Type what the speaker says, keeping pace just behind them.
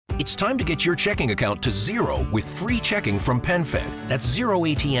It's time to get your checking account to zero with free checking from PenFed. That's zero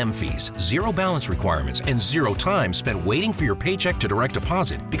ATM fees, zero balance requirements, and zero time spent waiting for your paycheck to direct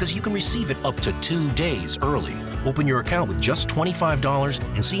deposit because you can receive it up to 2 days early. Open your account with just $25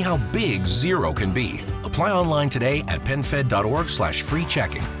 and see how big zero can be. Apply online today at PenFed.org/free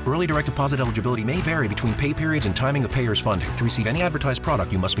checking. Early direct deposit eligibility may vary between pay periods and timing of payers' funding. To receive any advertised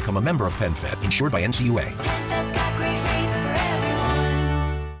product, you must become a member of PenFed, insured by NCUA. PenFed's got great rates for everyone.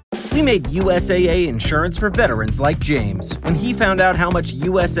 We made USAA insurance for veterans like James. When he found out how much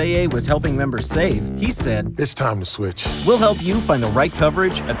USAA was helping members save, he said, "It's time to switch." "We'll help you find the right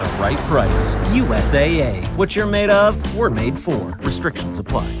coverage at the right price." USAA. What you're made of, we're made for. Restrictions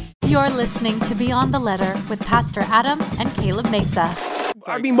apply. You're listening to Beyond the Letter with Pastor Adam and Caleb Mesa.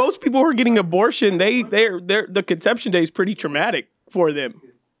 I mean, most people who are getting abortion, the conception day is pretty traumatic for them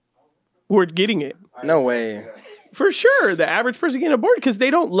who are getting it. No way. For sure, the average person getting aborted because they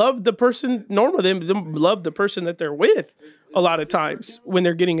don't love the person. Normally, they don't love the person that they're with. A lot of times when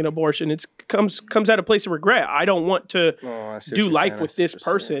they're getting an abortion, it comes out of a place of regret. I don't want to do life with this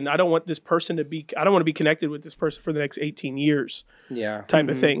person. I don't want this person to be. I don't want to be connected with this person for the next 18 years. Yeah, type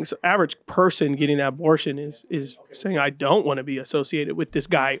of thing. So, average person getting an abortion is saying, I don't want to be associated with this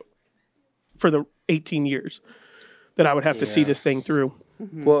guy for the 18 years that I would have to see this thing through.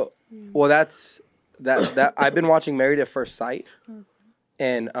 Well, that's. That I've been watching Married at First Sight,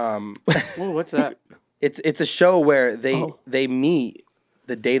 and Whoa, what's that? It's a show where they meet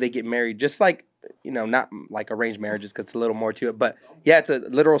the day they get married, just like not like arranged marriages because it's a little more to it, but yeah, it's a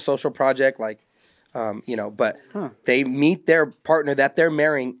literal social project, like but they meet their partner that they're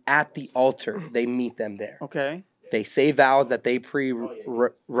marrying at the altar. They meet them there. Okay. They say vows that they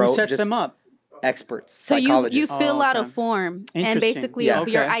pre-wrote. Who sets them up? Experts, so you psychologists. fill out a form and basically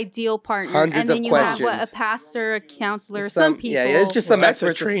your ideal partner, Hundreds and then of you questions. have a pastor, a counselor, some people. Yeah, it's just some That's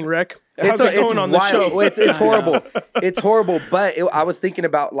experts. a train wreck. How's it going on wild. the show? It's horrible. It's horrible. But I was thinking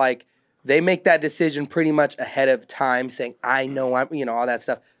about like they make that decision pretty much ahead of time, saying I know I'm all that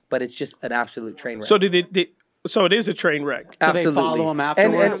stuff. But it's just an absolute train wreck. So So it is a train wreck. Absolutely. So they follow them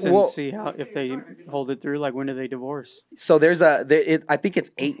afterwards and well, see if they hold it through. Like, when do they divorce? So I think it's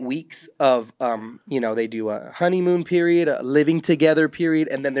 8 weeks of, they do a honeymoon period, a living together period,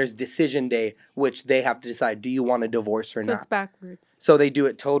 and then there's decision day, which they have to decide, do you want a divorce or not? So it's backwards. So they do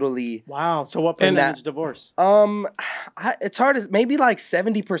it totally. Wow. So what percentage divorce? It's hard as maybe like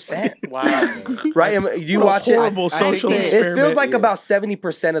 70%. Wow. Right? You watch it. Horrible social experiment. It feels like about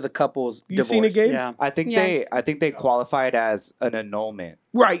 70% of the couples divorce. Seen a game? Yeah. I think they qualified as an annulment.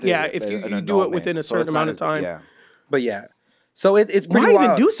 Right, yeah. If you do it within a certain amount of time. Yeah. But yeah. So it's pretty Why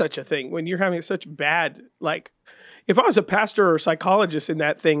wild. even do such a thing when you're having such bad, like, if I was a pastor or a psychologist in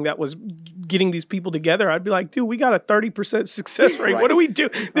that thing that was getting these people together, I'd be like, dude, we got a 30% success rate. What do we do?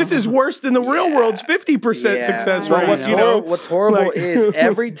 This is worse than the real world's 50% success rate. What's horrible is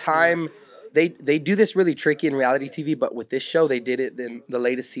every time they do this really tricky in reality TV, but with this show, they did it in the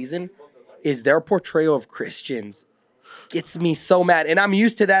latest season, is their portrayal of Christians gets me so mad. And I'm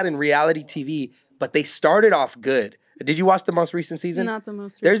used to that in reality TV, but they started off good. Did you watch the most recent season? Not the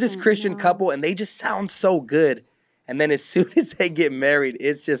most recent. There's this Christian couple, and they just sound so good. And then as soon as they get married,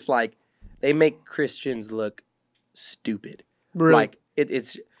 it's just like they make Christians look stupid. Really? Like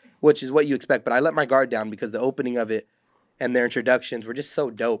it's which is what you expect. But I let my guard down because the opening of it and their introductions were just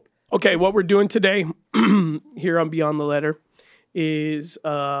so dope. Okay, what we're doing today here on Beyond the Letter is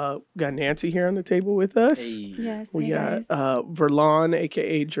got Nancy here on the table with us. Hey. Yes, We got Verlon,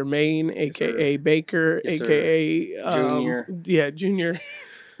 a.k.a. Jermaine, a.k.a. Baker, Yes, a.k.a. Junior. Yeah, Junior.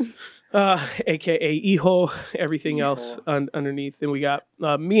 A.k.a. Iho, everything else underneath. Then we got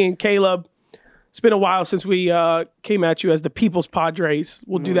me and Caleb. It's been a while since we came at you as the People's Padres.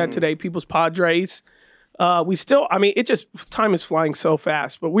 We'll do that today, People's Padres. Time is flying so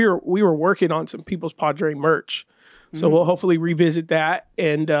fast, but we were working on some People's Padre merch. So we'll hopefully revisit that,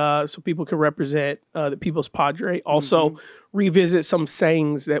 and so people can represent the People's Padre. Also, revisit some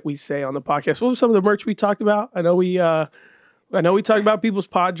sayings that we say on the podcast. What was some of the merch we talked about? I know we talked about People's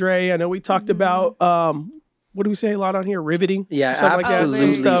Padre. I know we talked about what do we say a lot on here? Riveting. Yeah, Something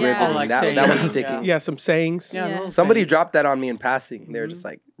absolutely like that. riveting. Like that was sticky. Yeah, some sayings. Yeah, Somebody dropped that on me in passing. They were just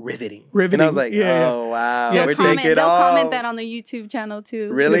like, riveting. And I was like, Yeah. oh, wow. Yeah, we're so- taking it They'll all. comment that on the YouTube channel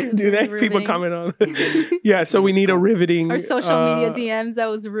too. Really? Do they? People Riveting. comment on it. Yeah, so we need a riveting. Or social media DMs, that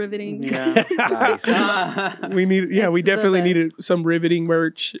was riveting. Yeah. Nice. We definitely the needed some riveting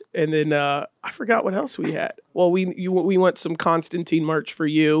merch. And then I forgot what else we had. Well, we want some Constantine merch for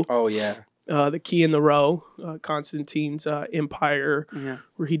you. Oh, yeah. The Key in the Row, Constantine's empire,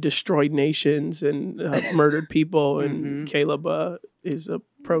 where he destroyed nations and murdered people. And Caleb is a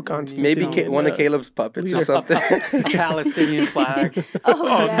pro-Constantine. Maybe one of Caleb's puppets or something. A Palestinian flag.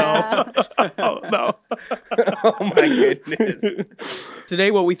 No. Oh, no. Oh, my goodness.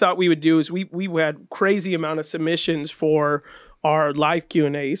 Today, what we thought we would do is we had crazy amount of submissions for our live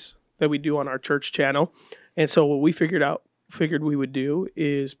Q&As that we do on our church channel. And so what we figured we would do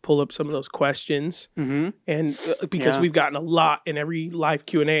is pull up some of those questions. And because we've gotten a lot in every live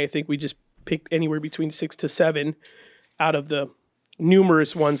Q&A, I think we just pick anywhere between 6 to 7 out of the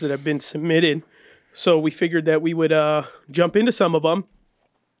numerous ones that have been submitted. So we figured that we would jump into some of them,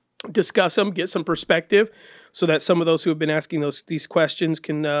 discuss them, get some perspective, so that some of those who have been asking these questions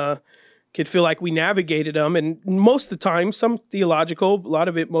can feel like we navigated them. And most of the time, some theological, a lot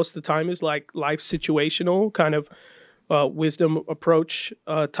of it most of the time is like life situational kind of wisdom approach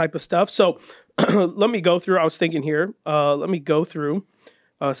type of stuff. So let me go through, I was thinking here, let me go through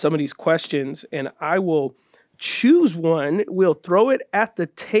some of these questions, and I will choose one. We'll throw it at the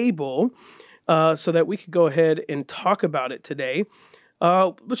table so that we could go ahead and talk about it today.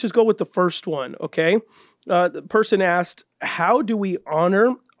 Let's just go with the first one, okay? The person asked, how do we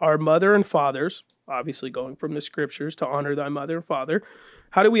honor our mother and fathers? Obviously going from the scriptures to honor thy mother and father.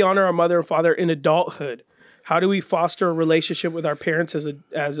 How do we honor our mother and father in adulthood? How do we foster a relationship with our parents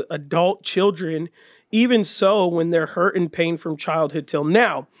as adult children, even so when they're hurt and pain from childhood till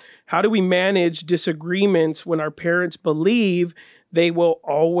now? How do we manage disagreements when our parents believe they will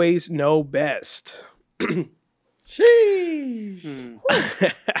always know best? Sheesh.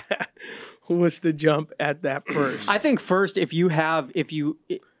 Who wants to jump at that first? I think first, if you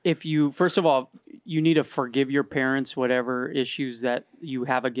first of all, you need to forgive your parents, whatever issues that you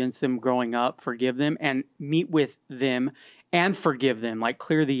have against them growing up, forgive them and meet with them and forgive them, like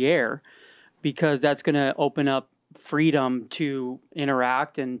clear the air, because that's going to open up freedom to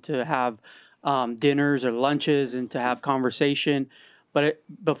interact and to have dinners or lunches and to have conversation. But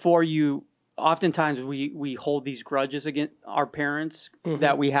oftentimes we hold these grudges against our parents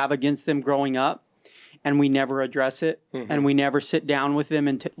that we have against them growing up, and we never address it, and we never sit down with them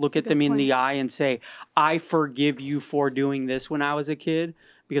and look at them in the eye and say, I forgive you for doing this when I was a kid,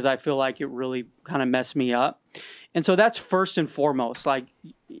 because I feel like it really kind of messed me up. And so that's first and foremost. Like,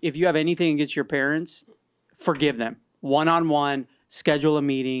 if you have anything against your parents, forgive them. One-on-one, schedule a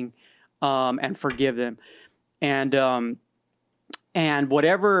meeting, and forgive them. And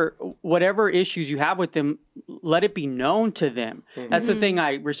whatever issues you have with them, let it be known to them. That's the thing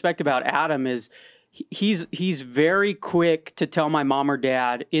I respect about Adam is he's very quick to tell my mom or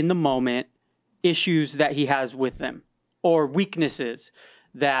dad in the moment issues that he has with them or weaknesses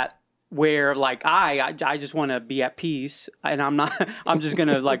that where like I just want to be at peace, and I'm just going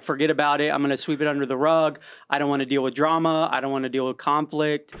to like forget about it. I'm going to sweep it under the rug. I don't want to deal with drama. I don't want to deal with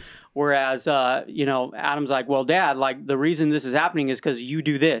conflict. Whereas, Adam's like, well, Dad, like the reason this is happening is because you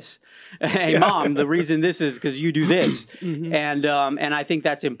do this. Hey, Mom, the reason this is because you do this. And I think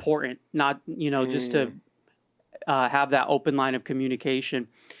that's important, not, just to have that open line of communication.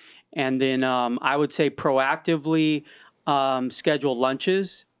 And then I would say proactively schedule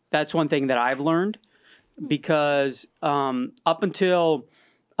lunches. That's one thing that I've learned, because up until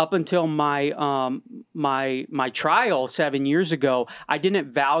my my trial 7 years ago, I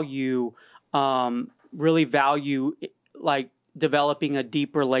didn't really value like developing a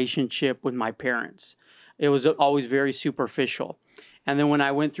deep relationship with my parents. It was always very superficial. And then when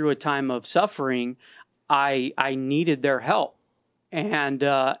I went through a time of suffering, I needed their help, and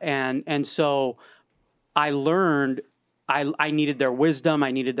so I learned. I needed their wisdom.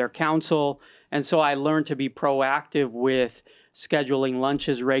 I needed their counsel. And so I learned to be proactive with scheduling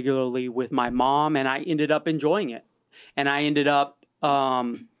lunches regularly with my mom, and I ended up enjoying it. And I ended up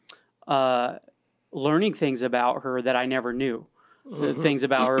learning things about her that I never knew. Things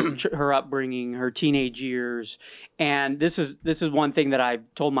about her upbringing, her teenage years. And this is one thing that I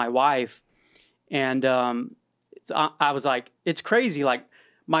told my wife. And I was like, it's crazy. Like,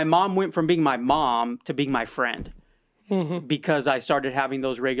 my mom went from being my mom to being my friend. Because I started having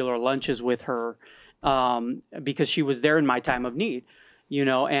those regular lunches with her, because she was there in my time of need,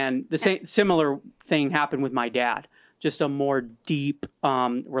 and the similar thing happened with my dad, just a more deep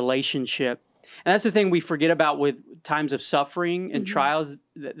relationship. And that's the thing we forget about with times of suffering and trials,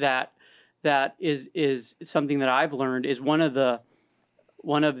 that is something that I've learned is one of the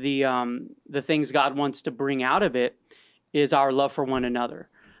things God wants to bring out of it is our love for one another.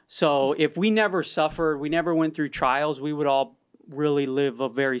 So if we never suffered, we never went through trials, we would all really live a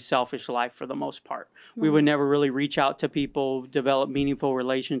very selfish life for the most part. We would never really reach out to people, develop meaningful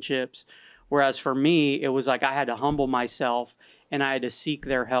relationships. Whereas for me, it was like I had to humble myself and I had to seek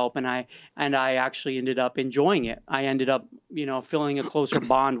their help, and I actually ended up enjoying it. I ended up, feeling a closer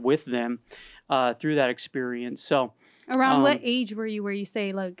bond with them through that experience. So, around what age were you where you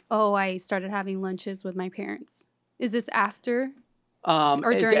say like, oh, I started having lunches with my parents? Is this after?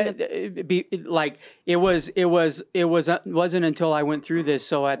 Or during it wasn't until I went through this.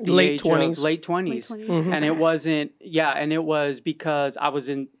 So at the late age of late 20s. Mm-hmm. And it wasn't, and it was because I was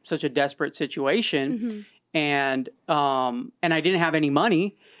in such a desperate situation, and I didn't have any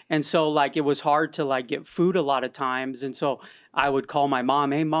money. And so like, it was hard to like get food a lot of times. And so I would call my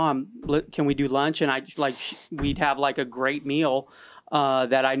mom, hey mom, can we do lunch? And we'd have like a great meal,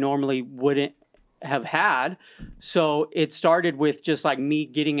 that I normally wouldn't have had. So it started with just like me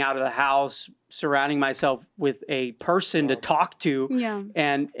getting out of the house, surrounding myself with a person to talk to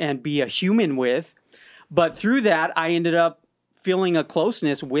and be a human with. But through that, I ended up feeling a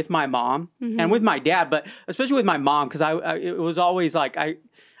closeness with my mom and with my dad, but especially with my mom, because it was always like I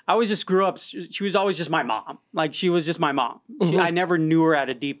always just grew up. She was always just my mom. Like she was just my mom. I never knew her at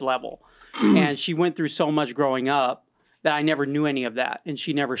a deep level, and she went through so much growing up that I never knew any of that, and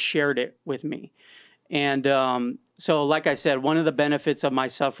she never shared it with me. And so, like I said, one of the benefits of my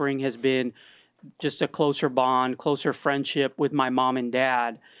suffering has been just a closer bond, closer friendship with my mom and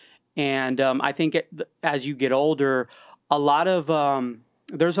dad. And I think as you get older,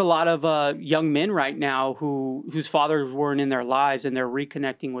 there's a lot of young men right now whose fathers weren't in their lives, and they're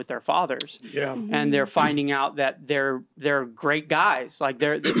reconnecting with their fathers. Yeah, and they're finding out that they're great guys. Like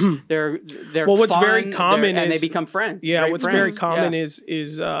they're well, what's fun, very common is, and they become friends. Yeah, what's friends. Very common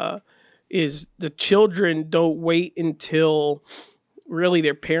is the children don't wait until really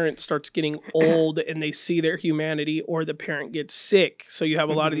their parent starts getting old and they see their humanity, or the parent gets sick. So you have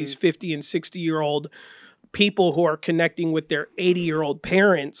a lot of these 50 and 60-year-old people who are connecting with their 80-year-old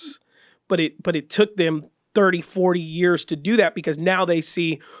parents, but it took them 30, 40 years to do that, because now they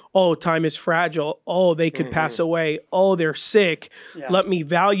see, oh, time is fragile. Oh, they could pass away. Oh, they're sick. Yeah. Let me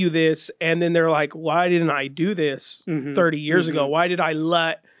value this. And then they're like, why didn't I do this 30 years ago? Why did I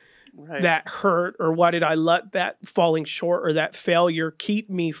let that hurt, or why did I let that falling short or that failure keep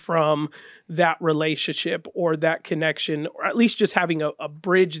me from that relationship or that connection, or at least just having a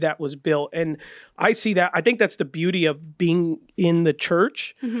bridge that was built? And I see that. I think that's the beauty of being in the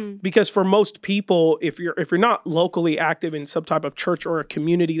church, because for most people, if you're not locally active in some type of church or a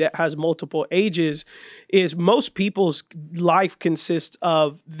community that has multiple ages, is most people's life consists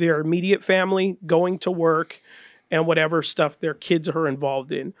of their immediate family, going to work, and whatever stuff their kids are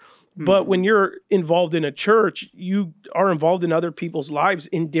involved in. But when you're involved in a church, you are involved in other people's lives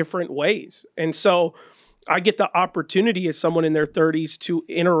in different ways. And so I get the opportunity as someone in their 30s to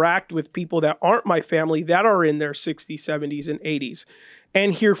interact with people that aren't my family, that are in their 60s, 70s, and 80s,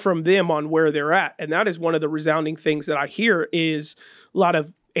 and hear from them on where they're at. And that is one of the resounding things that I hear is a lot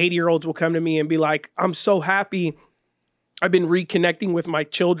of 80-year-olds will come to me and be like, I'm so happy. I've been reconnecting with my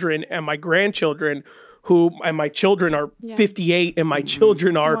children and my grandchildren, and my children are 58 and my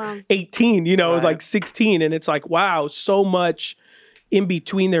children are 18, like 16. And it's like, wow, so much in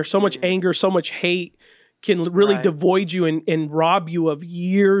between there, so much anger, so much hate can really devoid you and rob you of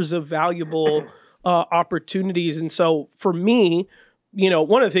years of valuable opportunities. And so for me,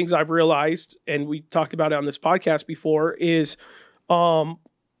 one of the things I've realized, and we talked about it on this podcast before, is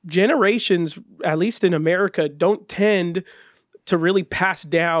generations, at least in America, don't tend to really pass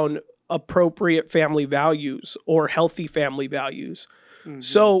down appropriate family values or healthy family values.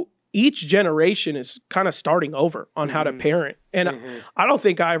 So each generation is kind of starting over on how to parent. And I don't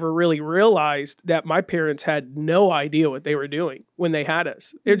think I ever really realized that my parents had no idea what they were doing when they had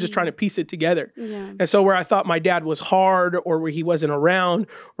us. They're just trying to piece it together. Yeah. And so where I thought my dad was hard, or where he wasn't around,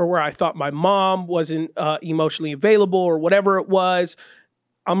 or where I thought my mom wasn't emotionally available, or whatever it was,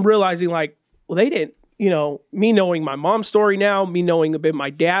 I'm realizing like, well, they didn't. Me knowing my mom's story now, me knowing a bit my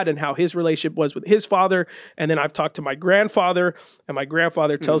dad and how his relationship was with his father. And then I've talked to my grandfather, and my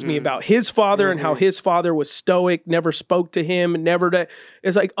grandfather tells me about his father and how his father was stoic, never spoke to him,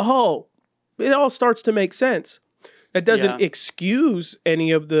 it's like, oh, it all starts to make sense. That doesn't excuse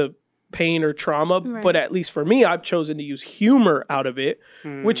any of the pain or trauma, but at least for me, I've chosen to use humor out of it,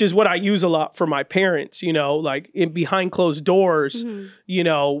 which is what I use a lot for my parents, like behind closed doors,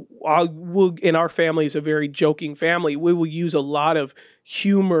 we'll, in our family is a very joking family. We will use a lot of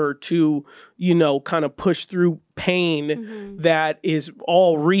humor to, kind of push through pain that is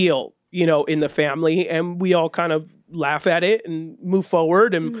all real, in the family. And we all kind of laugh at it and move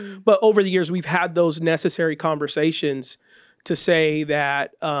forward. But over the years, we've had those necessary conversations to say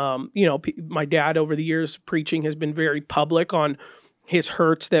that, my dad over the years preaching has been very public on his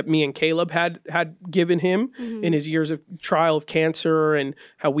hurts that me and Caleb had given him in his years of trial of cancer, and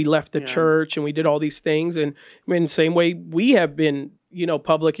how we left the church and we did all these things. And in the same way, we have been,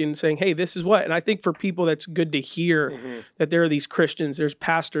 public in saying, hey, this is what. And I think for people, that's good to hear that there are these Christians, there's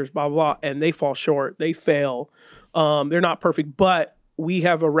pastors, blah, blah, blah, and they fall short. They fail. They're not perfect, but we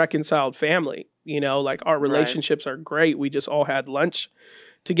have a reconciled family. Like our relationships are great. We just all had lunch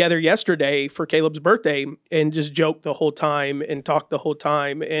together yesterday for Caleb's birthday and just joked the whole time and talked the whole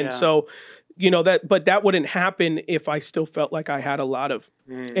time. And so, but that wouldn't happen if I still felt like I had a lot of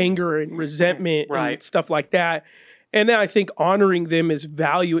anger and resentment and stuff like that. And then I think honoring them is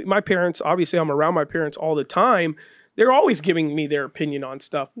value. My parents, obviously I'm around my parents all the time. They're always giving me their opinion on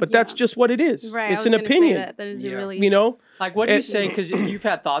stuff, but that's just what it is. Right. It's an opinion. That is really, Like, what do you say? Because you've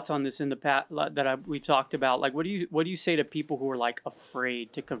had thoughts on this in the past we've talked about. Like, what do you say to people who are like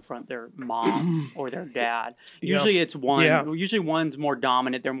afraid to confront their mom or their dad? Usually it's one. Yeah. Usually one's more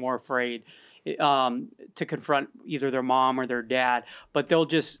dominant. They're more afraid to confront either their mom or their dad, but they'll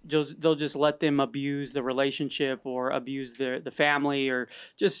just let them abuse the relationship or abuse the family, or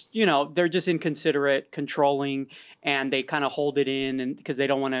just they're just inconsiderate, controlling, and they kind of hold it in, and because they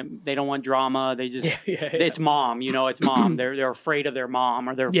don't want drama. They just it's mom, it's mom. They're afraid of their mom,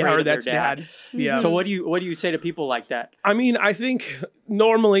 or they're afraid of their dad. Yeah. So what do you say to people like that? I mean, I think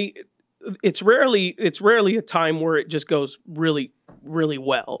normally it's rarely a time where it just goes really, really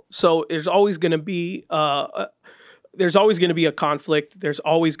well. So there's always going to be a conflict. There's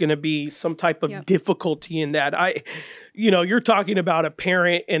always going to be some type of difficulty in that. You're talking about a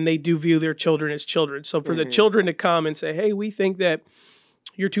parent, and they do view their children as children. So for the children to come and say, hey, we think that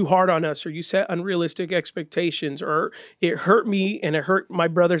you're too hard on us, or you set unrealistic expectations, or it hurt me and it hurt my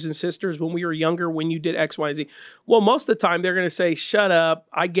brothers and sisters when we were younger when you did X, Y, and Z. Well, most of the time they're going to say, shut up,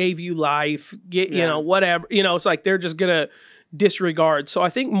 I gave you life, whatever. It's like they're just going to disregard. So I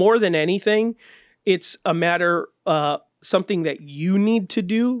think more than anything, it's a matter something that you need to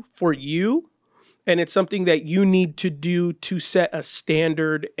do for you, and it's something that you need to do to set a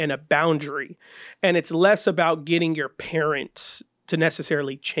standard and a boundary. And it's less about getting your parents to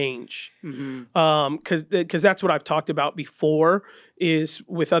necessarily change. Because that's what I've talked about before, is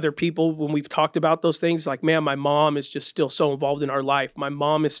with other people when we've talked about those things, like, man, my mom is just still so involved in our life. My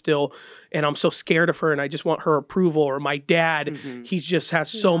mom is still, and I'm so scared of her, and I just want her approval. Or my dad, he just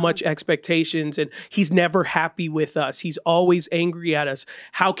has so much expectations, and he's never happy with us. He's always angry at us.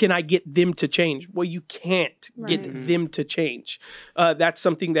 How can I get them to change? Well, you can't get them to change. That's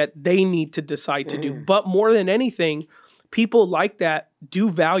something that they need to decide to do. But more than anything, people like that do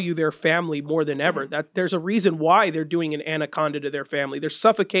value their family more than ever. That there's a reason why they're doing an anaconda to their family. They're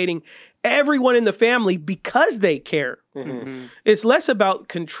suffocating everyone in the family because they care. It's less about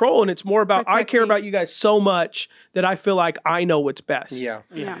control, and it's more about I care about you guys so much that I feel like I know what's best. Yeah.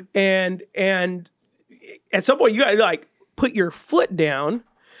 And at some point you got to like put your foot down.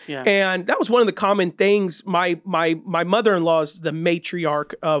 Yeah. And that was one of the common things. My mother-in-law is the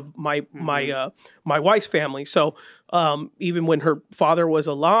matriarch of my wife's family. So even when her father was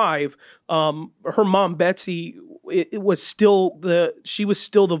alive, her mom Betsy, it was still she was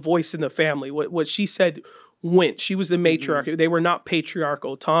still the voice in the family. What she said went. She was the matriarch. They were not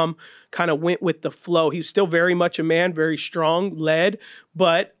patriarchal. Tom kind of went with the flow. He was still very much a man, very strong, led,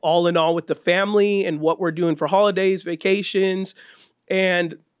 but all in all with the family and what we're doing for holidays, vacations,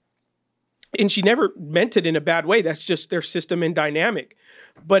 and she never meant it in a bad way. That's just their system and dynamic.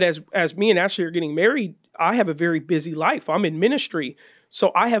 But as me and Ashley are getting married, I have a very busy life. I'm in ministry.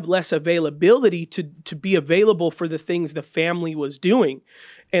 So I have less availability to be available for the things the family was doing.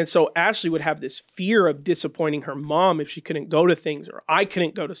 And so Ashley would have this fear of disappointing her mom if she couldn't go to things, or I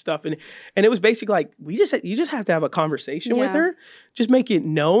couldn't go to stuff. And it was basically like, you just have to have a conversation with her. Just make it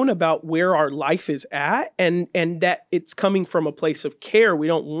known about where our life is at, and that it's coming from a place of care.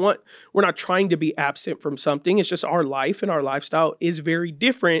 We're not trying to be absent from something. It's just our life and our lifestyle is very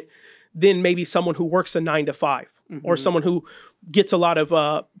different than maybe someone who works a 9-to-5 or someone who gets a lot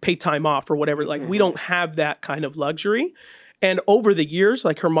of paid time off or whatever. Like we don't have that kind of luxury. And over the years,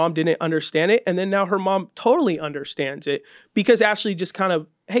 like her mom didn't understand it. And then now her mom totally understands it because Ashley just kind of,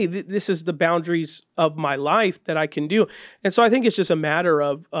 hey, this is the boundaries of my life that I can do. And so I think it's just a matter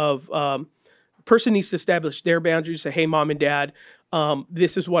of a person needs to establish their boundaries, say, hey, mom and dad,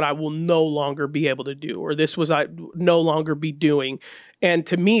 this is what I will no longer be able to do, or this was I no longer be doing. And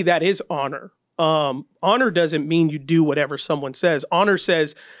to me, that is honor. Honor doesn't mean you do whatever someone says. Honor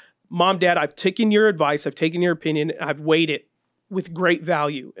says, mom, dad, I've taken your advice, I've taken your opinion, I've weighed it with great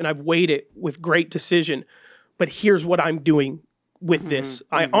value, and I've weighed it with great decision, but here's what I'm doing with this.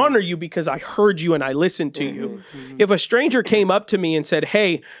 I honor you because I heard you and I listened to you. If a stranger came up to me and said,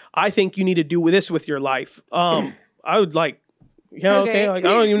 hey, I think you need to do this with your life, I would like, okay, like, I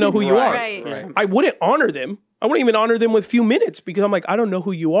don't even know who you are. Right. I wouldn't honor them. I wouldn't even honor them with a few minutes because I'm like, I don't know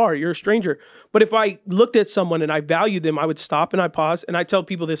who you are. You're a stranger. But if I looked at someone and I valued them, I would stop and I pause. And I tell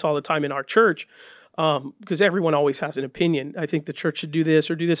people this all the time in our church because everyone always has an opinion. I think the church should do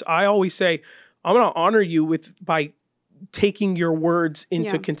this or do this. I always say, I'm going to honor you by taking your words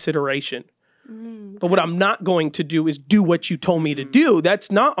into consideration. But what I'm not going to do is do what you told me to do.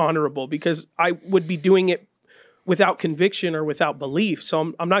 That's not honorable because I would be doing it without conviction or without belief.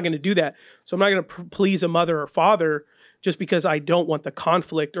 So I'm not going to do that. So I'm not going to please a mother or father just because I don't want the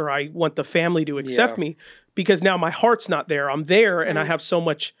conflict or I want the family to accept me because now my heart's not there. I'm there and I have so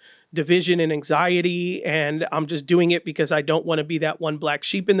much division and anxiety and I'm just doing it because I don't want to be that one black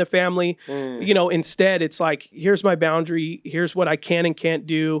sheep in the family. Instead it's like, here's my boundary. Here's what I can and can't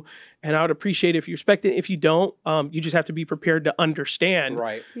do. And I would appreciate it if you respect it. If you don't, you just have to be prepared to understand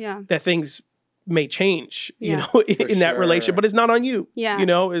that things may change, in that relationship, but it's not on you.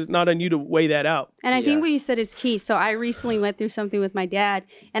 It's not on you to weigh that out. And I think what you said is key. So I recently went through something with my dad,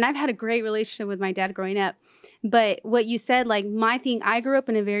 and I've had a great relationship with my dad growing up. But what you said, like my thing, I grew up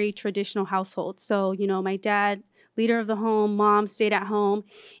in a very traditional household. So, my dad, leader of the home, mom stayed at home,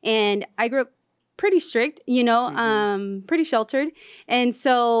 and I grew up pretty strict, pretty sheltered. And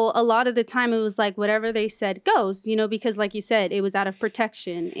so a lot of the time it was like whatever they said goes, because like you said, it was out of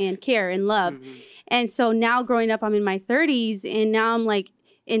protection and care and love. And so now growing up, I'm in my 30s and now I'm like,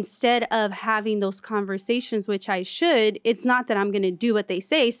 instead of having those conversations, which I should, it's not that I'm going to do what they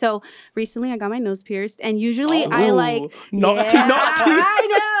say. So recently I got my nose pierced and usually I like, naughty.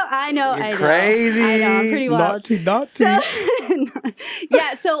 I know. Crazy. I know. I'm pretty wild. Naughty. So,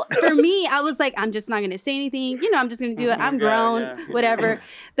 so for me, I was like, I'm just not going to say anything. I'm just going to do it. I'm grown, whatever.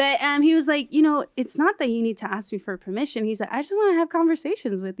 But he was like, it's not that you need to ask me for permission. He's like, I just want to have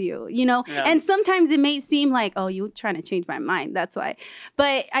conversations with you, And sometimes it may seem like, oh, you're trying to change my mind. That's why.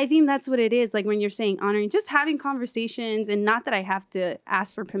 But I think that's what it is. Like when you're saying honoring, just having conversations, and not that I have to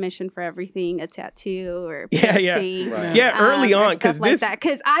ask for permission for everything, a tattoo or piercing. Early on, because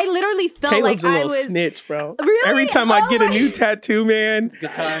because I literally felt Caleb's like a I little was snitch, bro. Really? Every time I get a new tattoo, man. Good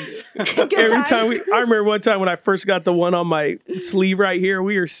times. I remember one time when I first got the one on my sleeve right here,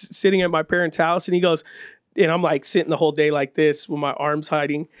 we were sitting at my parents' house and he goes, and I'm like sitting the whole day like this with my arms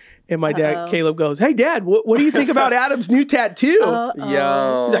hiding. And my dad, Caleb, goes, hey, Dad, what do you think about Adam's new tattoo?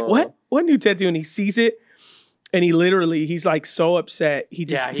 Yo. He's like, what? What new tattoo? And he sees it. And he's like so upset. He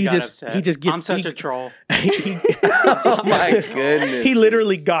just gets. I'm such a troll. Oh my goodness. He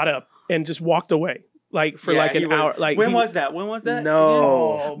literally got up and just walked away. Like for an hour. Like when was that?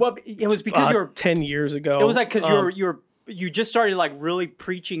 No. Well, it was because you were 10 years ago. It was like because you just started like really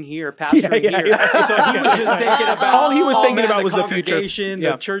preaching here, pastoring here. And so he was just thinking about all he was thinking about was the future.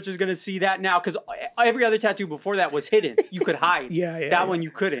 The church is going to see that now because every other tattoo before that was hidden. You could hide. That one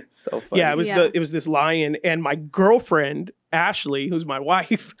you couldn't. So funny. Yeah, it was this lion, and my girlfriend Ashley, who's my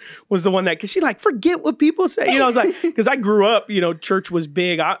wife, was the one that, because she like, forget what people say. I was like, because I grew up, church was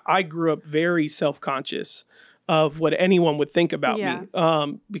big. I grew up very self-conscious of what anyone would think about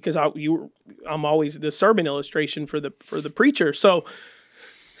me, because I'm always the sermon illustration for the preacher. So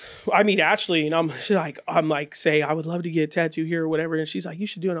I meet Ashley and I'm like, say, I would love to get a tattoo here or whatever. And she's like, you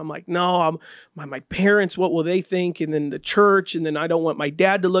should do it. And I'm like, no, my parents, what will they think? And then the church, and then I don't want my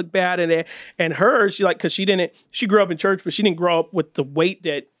dad to look bad. And her, she like, cause she grew up in church, but she didn't grow up with the weight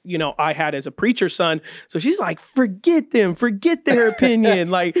that, I had as a preacher's son. So she's like, forget them, forget their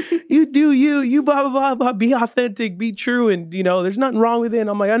opinion. Like you do you blah, blah, blah, blah, be authentic, be true. And there's nothing wrong with it. And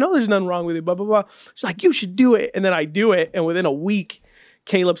I'm like, I know there's nothing wrong with it, blah, blah, blah. She's like, you should do it. And then I do it. And within a week,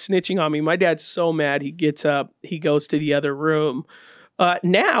 Caleb snitching on me. My dad's so mad. He gets up, he goes to the other room.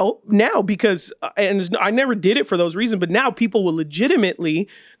 Now, because, and I never did it for those reasons, but now people will legitimately,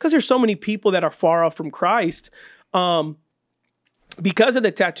 because there's so many people that are far off from Christ, because of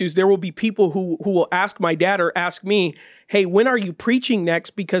the tattoos, there will be people who will ask my dad or ask me, hey, when are you preaching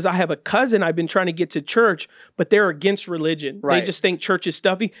next? Because I have a cousin I've been trying to get to church, but they're against religion. Right. They just think church is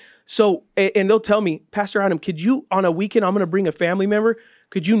stuffy. So, and they'll tell me, Pastor Adam, could you, on a weekend, I'm going to bring a family member,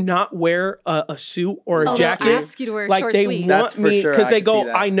 could you not wear a suit or a jacket? They'll ask you to wear like short they sleeves. want me, because they go,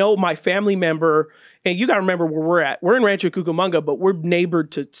 that. I know my family member. And you got to remember where we're at. We're in Rancho Cucamonga, but we're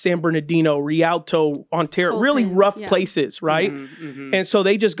neighbored to San Bernardino, Rialto, Ontario, really rough places, right? Mm-hmm, mm-hmm. And so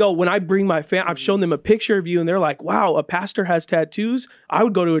they just go, when I bring my family, I've shown them a picture of you, and they're like, wow, a pastor has tattoos? I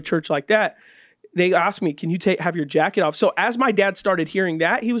would go to a church like that. They asked me, can you have your jacket off? So as my dad started hearing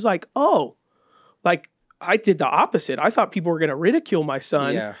that, he was like, oh, like, I did the opposite. I thought people were going to ridicule my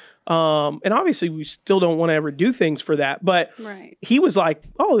son. Yeah. And obviously we still don't want to ever do things for that. But Right. he was like,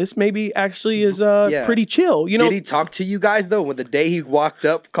 oh, this maybe actually is pretty chill. You know, Did he talk to you guys though? When the day he walked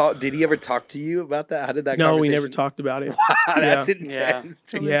up, did he ever talk to you about that? How did that? no, we conversation? never talked about it. Wow, that's Yeah. intense.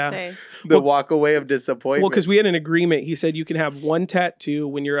 To dude. this Yeah. day. The walk away of disappointment. Well, because we had an agreement. He said you can have one tattoo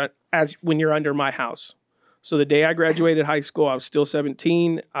when you're under my house. So the day I graduated high school, I was still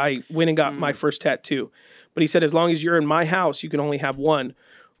 17. I went and got my first tattoo. But he said as long as you're in my house, you can only have one.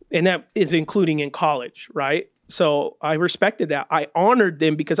 And that is including in college, right? So I respected that. I honored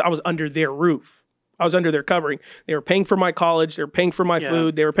them because I was under their roof. I was under their covering. They were paying for my college. They were paying for my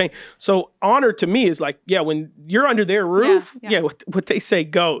food. They were paying. So honor to me is like, yeah, when you're under their roof, what they say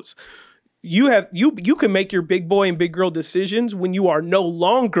goes. You can make your big boy and big girl decisions when you are no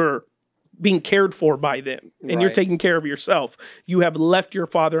longer being cared for by them and you're Right. taking care of yourself. You have left your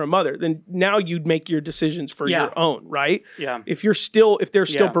father and mother. Then now you'd make your decisions for your own, right? Yeah. If they're still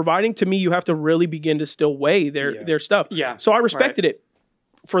providing, to me, you have to really begin to still weigh their stuff. Yeah. So I respected it.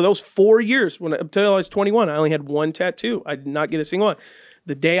 For those 4 years, until I was 21, I only had one tattoo. I did not get a single one.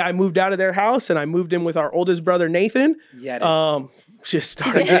 The day I moved out of their house and I moved in with our oldest brother, Nathan, just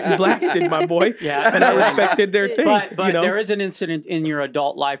started getting blasted, my boy. Yeah. And I respected their thing. But you know? there is an incident in your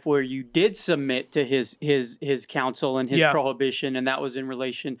adult life where you did submit to his counsel and his prohibition, and that was in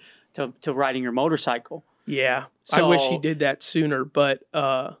relation to riding your motorcycle. Yeah. I wish he So- did that sooner, but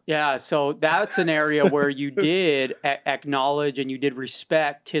Yeah, so that's an area where you did acknowledge and you did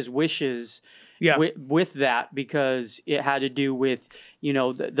respect his wishes with that, because it had to do with,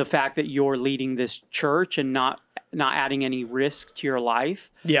 the fact that you're leading this church and not adding any risk to your life.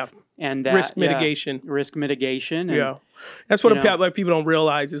 yeah. And that, Risk mitigation. Risk mitigation. And, Yeah. That's what you know. like people don't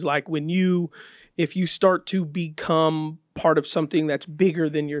realize is like if you start to become part of something that's bigger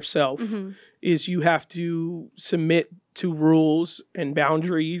than yourself, is you have to submit to rules and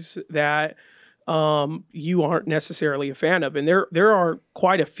boundaries that you aren't necessarily a fan of. And there are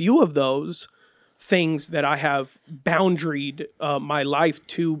quite a few of those things that I have boundaried my life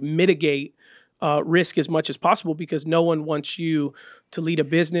to mitigate risk as much as possible, because no one wants you to lead a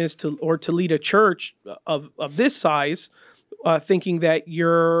business or to lead a church of this size, thinking that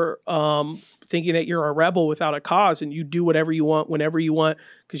you're a rebel without a cause and you do whatever you want whenever you want,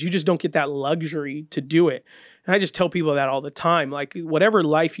 because you just don't get that luxury to do it. And I just tell people that all the time, like, whatever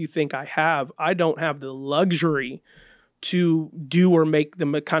life you think I have, I don't have the luxury to do or make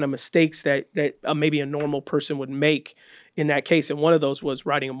the kind of mistakes that maybe a normal person would make in that case. And one of those was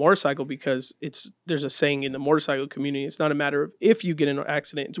riding a motorcycle, because there's a saying in the motorcycle community, it's not a matter of if you get in an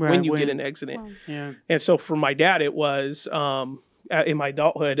accident, it's when you get in an accident. Wow. Yeah. And so for my dad, it was in my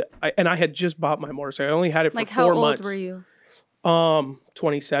adulthood, I had just bought my motorcycle. I only had it for 4 months. How old were you?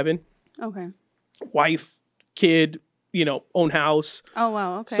 27. Okay. Wife, kid, own house. Oh,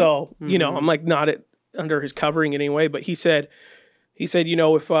 wow. Okay. So, I'm like not under his covering anyway, but he said,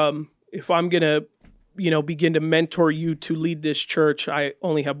 if I'm going to, begin to mentor you to lead this church, I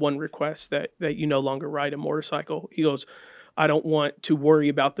only have one request, that you no longer ride a motorcycle. He goes, I don't want to worry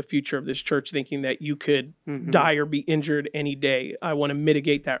about the future of this church, thinking that you could die or be injured any day. I want to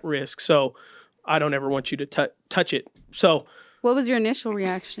mitigate that risk. So I don't ever want you to touch it. So what was your initial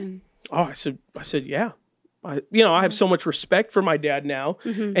reaction? oh, I said, yeah. I have so much respect for my dad now,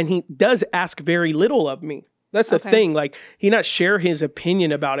 and he does ask very little of me. That's the thing. Like, he not share his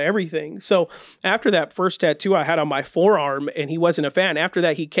opinion about everything. So after that first tattoo I had on my forearm, and he wasn't a fan. After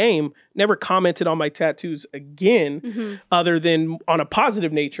that, he never commented on my tattoos again, other than on a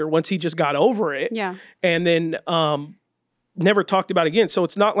positive nature once he just got over it. Yeah. And then never talked about it again. So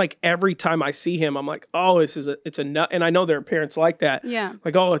it's not like every time I see him, I'm like, oh, it's a nut. And I know there are parents like that. Yeah.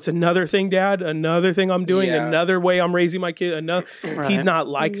 Like, oh, it's another thing, Dad. Another thing I'm doing. Yeah. Another way I'm raising my kid. He's not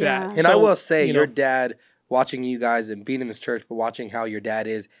like that. And I will say, your dad, watching you guys and being in this church, but watching how your dad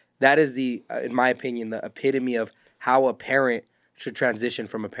is, that is in my opinion, the epitome of how a parent should transition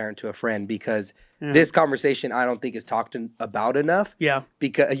from a parent to a friend, because this conversation I don't think is talked about enough. Yeah.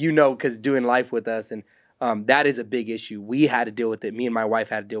 Because doing life with us, and that is a big issue. We had to deal with it. Me and my wife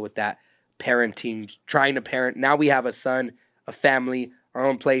had to deal with that, parenting, trying to parent. Now we have a son, a family, our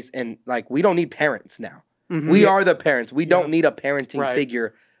own place, and like, we don't need parents now. We are the parents. We don't need a parenting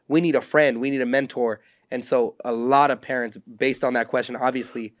figure. We need a friend. We need a mentor. And so a lot of parents, based on that question,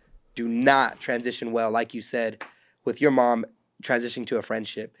 obviously do not transition well, like you said, with your mom transitioning to a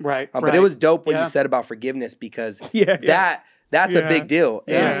friendship. Right. But it was dope what you said about forgiveness, because that's a big deal.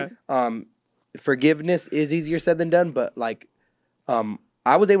 And forgiveness is easier said than done. But like,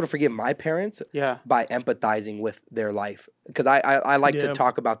 I was able to forgive my parents by empathizing with their life, because I like to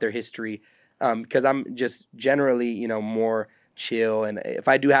talk about their history. because I'm just generally, you know, more chill. And if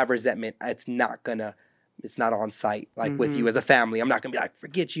I do have resentment, it's not on site like with you as a family. I'm not gonna be like,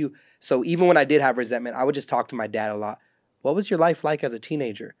 forget you. So even when I did have resentment, I would just talk to my dad a lot. What was your life like as a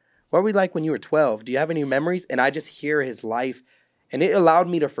teenager? What were we like when you were 12? Do you have any memories? And I just hear his life, and it allowed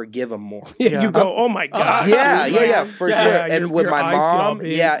me to forgive him more. Yeah, you go, oh my God. For sure. And with your my eyes get all mom,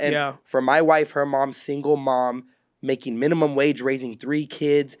 big. and for my wife, her mom, single mom, making minimum wage, raising 3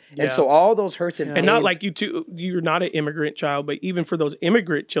 kids. Yeah. And so all those hurts and pains. And not like you two, you're not an immigrant child, but even for those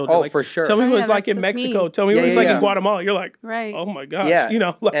immigrant children. Oh, like, for sure. Tell me Oh, what yeah, it's like that's in me. Mexico. Tell me what it's like in Guatemala. You're like, Right. oh my gosh. Yeah. You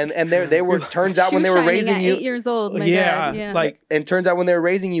know, like, and they were, turns out when they were Shoe shining raising at you. 8 years old, my yeah, dad. Yeah. like, And turns out when they were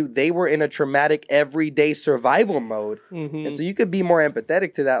raising you, they were in a traumatic everyday survival mode. mhm. And so you could be more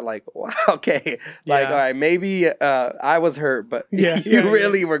empathetic to that. Like, wow, okay. Like, Yeah. all right, maybe I was hurt, but Yeah, you yeah,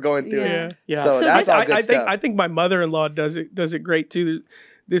 really were going through yeah, it. yeah. So, So that's this- all good stuff. I think my mother-in-law does it great too.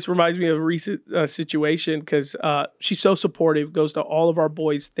 This reminds me of a recent situation because she's so supportive, goes to all of our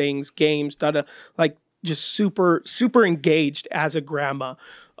boys' things, games, like just super engaged as a grandma,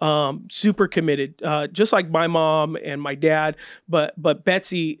 super committed, just like my mom and my dad. But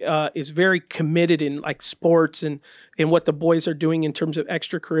Betsy is very committed in like sports and what the boys are doing in terms of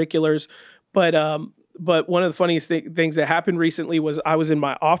extracurriculars. But one of the funniest things that happened recently was I was in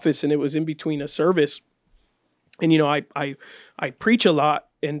my office and it was in between a service. And, you know, I preach a lot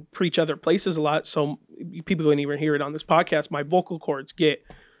and preach other places a lot. So people couldn't even hear it on this podcast. My vocal cords get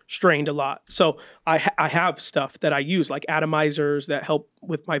strained a lot. So I have stuff that I use like atomizers that help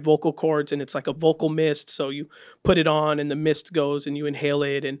with my vocal cords. And it's like a vocal mist. So you put it on and the mist goes and you inhale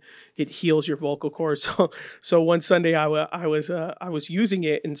it and it heals your vocal cords. So one Sunday I was using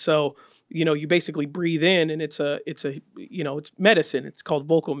it. And so, you know, you basically breathe in and it's medicine. It's called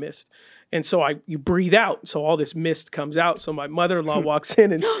vocal mist. And so you breathe out. So all this mist comes out. So my mother-in-law walks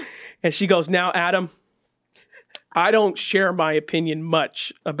in and she goes, now, Adam, I don't share my opinion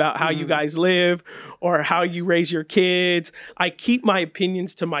much about how you guys live or how you raise your kids. I keep my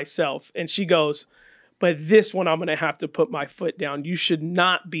opinions to myself. And she goes, but this one, I'm going to have to put my foot down. You should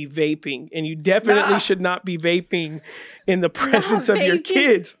not be vaping. And you definitely should not be vaping in the presence of your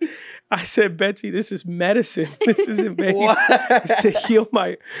kids. I said, Betsy, this is medicine. This isn't vaping. It's to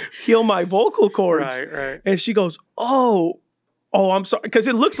heal my vocal cords. Right. And she goes, oh, I'm sorry. Because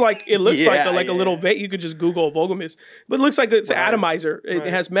it looks like a little vape. You could just Google vocal mist. But it looks like it's an atomizer. It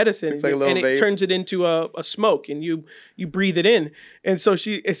has medicine. It's like a little and it vape. turns it into a smoke and you breathe it in. And so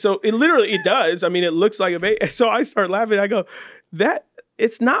it literally does. I mean, it looks like a vape. So I start laughing. I go,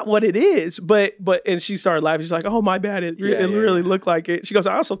 it's not what it is, but and she started laughing. She's like, "Oh, my bad. It really looked like it." She goes,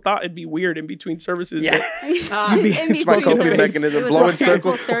 "I also thought it'd be weird in between services." Yeah. It's my coping mechanism, blowing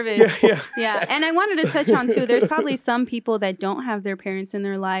circles. Service. Yeah. And I wanted to touch on too. There's probably some people that don't have their parents in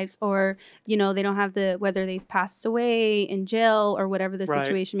their lives, or they don't have whether they've passed away in jail or whatever the Right.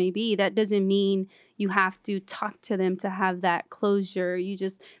 situation may be. That doesn't mean you have to talk to them to have that closure.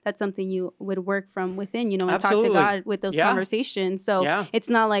 That's something you would work from within, and talk to Absolutely. God with those conversations. So it's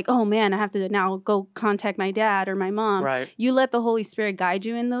not like, oh man, I have to now go contact my dad or my mom. Right. You let the Holy Spirit guide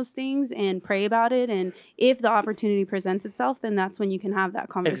you in those things and pray about it. And if the opportunity presents itself, then that's when you can have that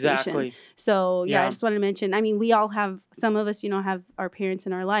conversation. Exactly. So Yeah. I just wanted to mention, I mean, we all have, some of us, have our parents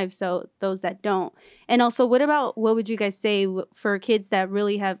in our lives. So those that don't. And also, what would you guys say for kids that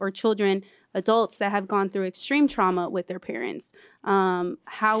really have, or children, adults that have gone through extreme trauma with their parents?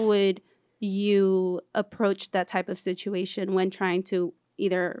 How would you approach that type of situation when trying to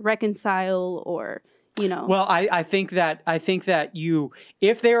either reconcile or, Well, I think that you,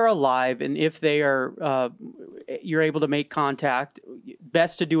 if they are alive and if they are, you're able to make contact,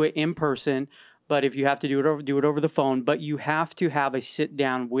 best to do it in person. But if you have to do it over the phone. But you have to have a sit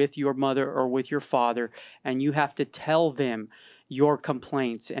down with your mother or with your father, and you have to tell them your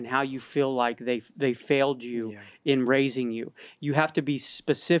complaints and how you feel like they failed you in raising you. You have to be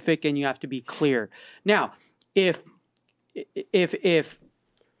specific and you have to be clear. Now, if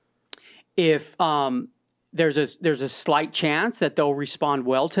there's a slight chance that they'll respond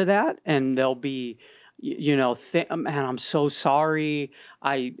well to that and they'll be, man, I'm so sorry.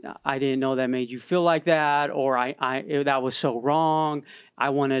 I didn't know that made you feel like that, or that was so wrong. I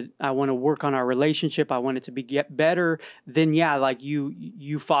want to work on our relationship. I want it to get better. Then like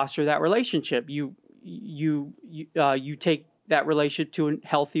you foster that relationship. You take that relationship to a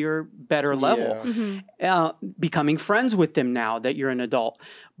healthier, better level. Becoming friends with them now that you're an adult.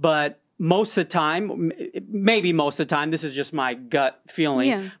 But most of the time, this is just my gut feeling.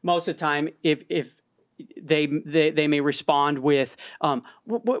 Yeah. Most of the time, if they may respond with,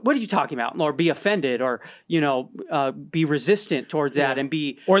 what are you talking about? Or be offended, or, be resistant towards that, and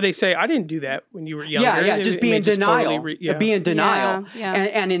be. Or they say, I didn't do that when you were younger. Yeah, just be in denial. Be in denial. Yeah.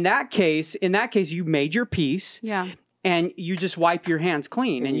 And in that case, you made your peace. Yeah. And you just wipe your hands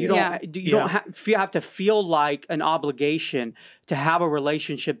clean, and you don't have to feel like an obligation to have a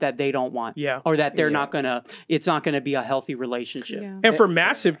relationship that they don't want, or that they're not gonna. It's not gonna be a healthy relationship. Yeah. And for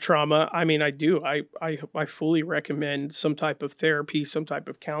massive trauma, I mean, I fully recommend some type of therapy, some type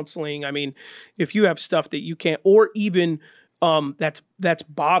of counseling. I mean, if you have stuff that you can't, or even that's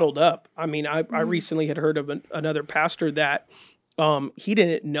bottled up. I mean, I recently had heard of another pastor that. He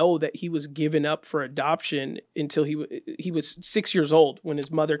didn't know that he was given up for adoption until he was 6 years old when his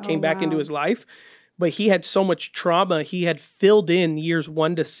mother came back into his life. But he had so much trauma, he had filled in years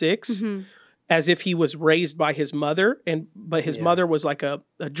 1 to 6 as if he was raised by his mother, but his mother was like a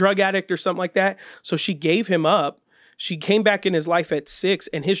drug addict or something like that. So she gave him up. She came back in his life at 6,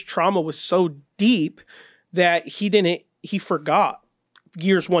 and his trauma was so deep that he forgot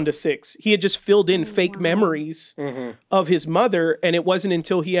years 1 to 6. He had just filled in fake memories of his mother. And it wasn't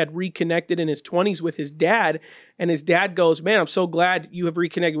until he had reconnected in his 20s with his dad. And his dad goes, man, I'm so glad you have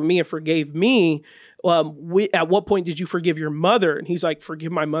reconnected with me and forgave me. At what point did you forgive your mother? And he's like,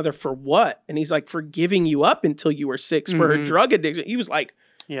 forgive my mother for what? And he's like, for giving you up until you were 6 for her drug addiction. He was like,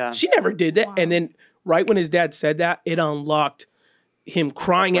 she never did that. Wow. And then right when his dad said that, it unlocked him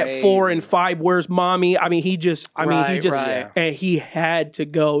crying at 4 and 5, where's mommy? I mean, and he had to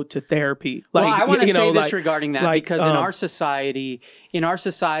go to therapy. Like, well, I want to say this regarding that, because in our society,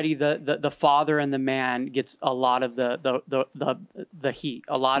 the father and the man gets a lot of the heat,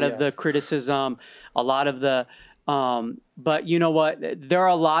 a lot of the criticism, a lot of the, but you know what? There are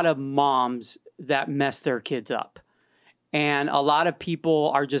a lot of moms that mess their kids up. And a lot of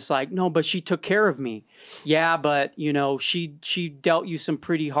people are just like, no, but she took care of me. Yeah, but she dealt you some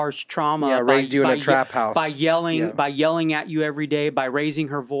pretty harsh trauma. Yeah, raised you in a trap house. By yelling at you every day, by raising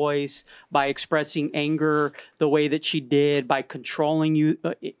her voice, by expressing anger the way that she did, by controlling you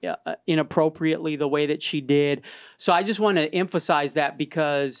inappropriately the way that she did. So I just want to emphasize that,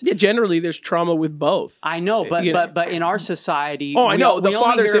 because generally there's trauma with both. I know, but in our society, I know the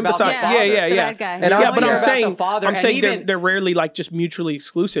father's emphasized. Yeah. But I'm saying they're rarely like just mutually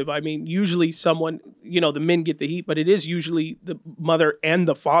exclusive. I mean, usually someone, the men get the heat, but it is usually the mother and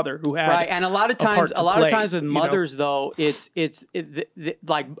the father who had right. And a lot of times with mothers, though, it's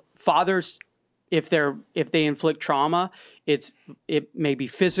like fathers, if they inflict trauma, it may be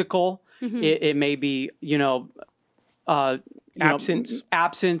physical, it may be absence,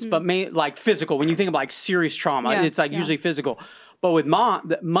 but like physical. When you think of like serious trauma, it's like usually physical. But with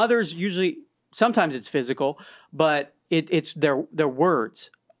mothers, usually sometimes it's physical, but it's their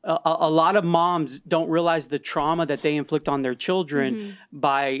words. A lot of moms don't realize the trauma that they inflict on their children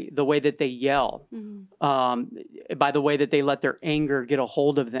by the way that they yell, by the way that they let their anger get a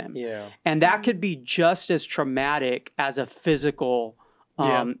hold of them. Yeah. And that could be just as traumatic as a physical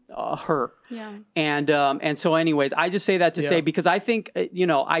hurt. Yeah. And so anyways, I just say that to say, because I think,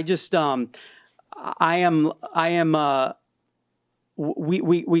 I just, I am,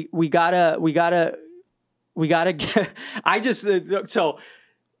 we gotta get, so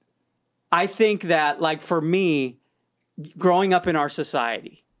I think that, like, for me, growing up in our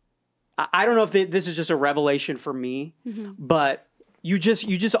society, I don't know if this is just a revelation for me, but you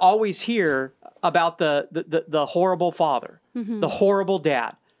just always hear about the horrible father, the horrible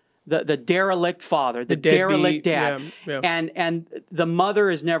dad, the derelict father, the derelict dad, and the mother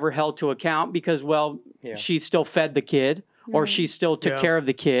is never held to account because, she still fed the kid, or she still took care of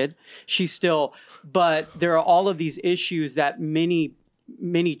the kid, but there are all of these issues that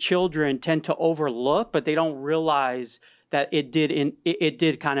many children tend to overlook, but they don't realize that it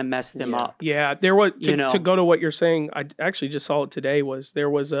did kind of mess them up. Yeah, there was to go to what you're saying. I actually just saw it today. There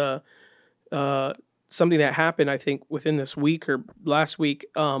was something that happened, I think, within this week or last week.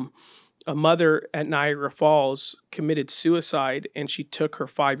 A mother at Niagara Falls committed suicide, and she took her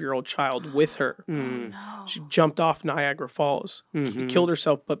 5-year-old child with her. No. She jumped off Niagara Falls, She killed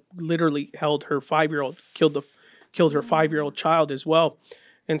herself, but literally held her 5-year-old, killed her 5-year-old child as well.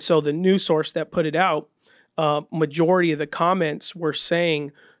 And so the news source that put it out, majority of the comments were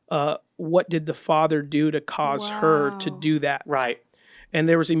saying, what did the father do to cause her to do that? Right. And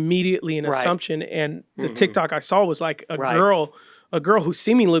there was immediately an assumption. And the TikTok I saw was like a girl who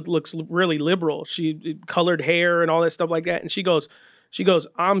seemingly looks really liberal. She colored hair and all that stuff like that. And she goes, She goes,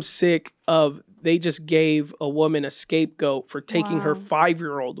 I'm sick of, they just gave a woman a scapegoat for taking her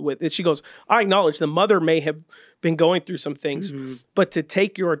 5-year-old with it. She goes, I acknowledge the mother may have been going through some things, but to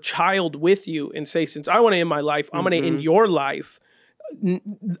take your child with you and say, since I want to end my life, I'm going to end your life.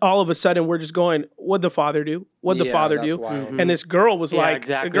 All of a sudden we're just going, what'd the father do? What'd the father do? And this girl was like,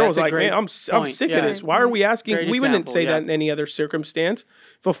 exactly. the girl was That's a like, man, I'm great sick point. of this. Why are we asking? Great We wouldn't example, say that in any other circumstance.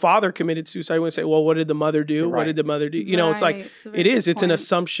 If a father committed suicide, we would say, well, what did the mother do? What did the mother do? You know, it's like, Right. It's a it very is. good It's an point.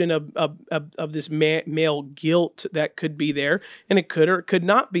 assumption of this male guilt that could be there, and it could or it could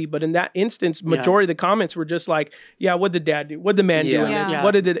not be. But in that instance, majority of the comments were just like, yeah, what'd the dad do? What'd the man do in Yeah. this? Yeah.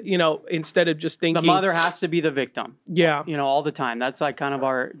 What did it, you know, instead of just thinking. The mother has to be the victim. Yeah. You know, all the time. That's like kind of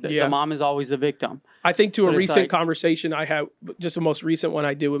the mom is always the victim. I think to a But it's recent like- conversation I had, just the most recent one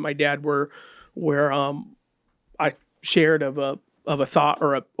I did with my dad, where I shared of a thought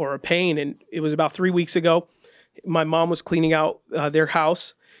or a pain, and it was about 3 weeks ago. My mom was cleaning out their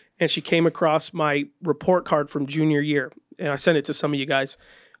house, and she came across my report card from junior year, and I sent it to some of you guys.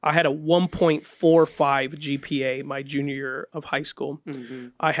 I had a 1.45 GPA my junior year of high school.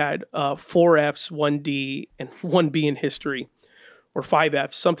 I had 4 Fs, 1 D, and 1 B in history. Or 5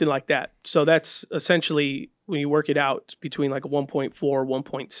 Fs, something like that. So that's essentially, when you work it out, it's between like a 1.4,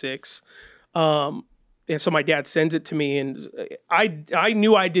 1.6. And so my dad sends it to me, and I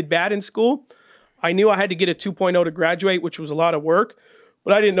knew I did bad in school. I knew I had to get a 2.0 to graduate, which was a lot of work,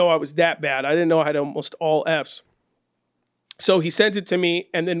 but I didn't know I was that bad. I didn't know I had almost all Fs. So he sends it to me,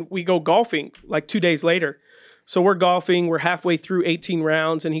 and then we go golfing like 2 days later. So we're golfing, we're halfway through 18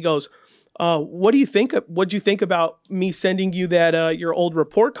 rounds, and he goes, what do you think? What'd you think about me sending you that your old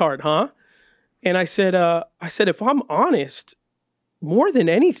report card, huh? And I said, if I'm honest, more than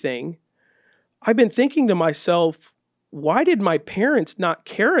anything, I've been thinking to myself, why did my parents not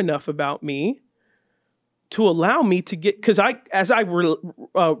care enough about me to allow me to get? Because as I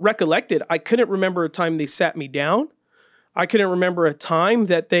recollected, I couldn't remember a time they sat me down. I couldn't remember a time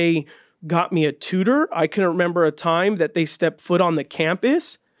that they got me a tutor. I couldn't remember a time that they stepped foot on the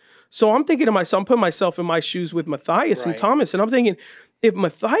campus. So I'm thinking to myself, I'm putting myself in my shoes with Matthias and Thomas, and I'm thinking, if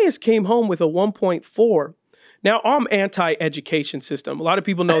Matthias came home with a 1.4, now I'm anti-education system. A lot of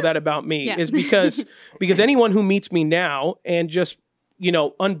people know that about me, is because anyone who meets me now and just, you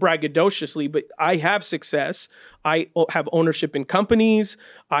know, unbraggadociously, but I have success. I have ownership in companies.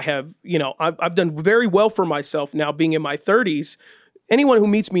 I have, you know, I've done very well for myself now being in my 30s. Anyone who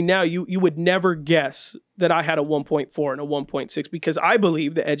meets me now, you would never guess that I had a 1.4 and a 1.6, because I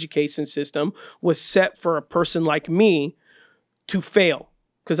believe the education system was set for a person like me to fail,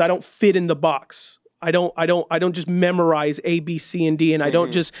 because I don't fit in the box. I don't just memorize A, B, C, and D, and I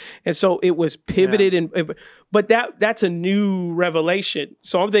don't just, and so it was pivoted, but that's a new revelation.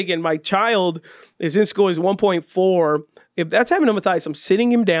 So I'm thinking my child is in school, is 1.4. If that's happening to Matthias, I'm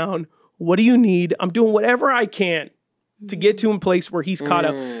sitting him down. What do you need? I'm doing whatever I can to get to a place where he's caught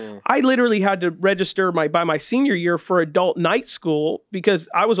up. I literally had to register by my senior year for adult night school, because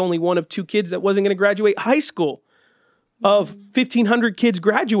I was only one of 2 kids that wasn't going to graduate high school of 1,500 kids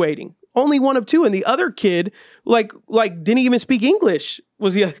graduating. Only one of 2. And the other kid, like didn't even speak English,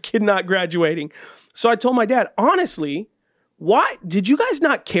 was the other kid not graduating. So I told my dad, honestly, why did you guys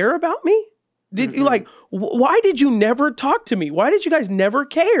not care about me? Did you why did you never talk to me? Why did you guys never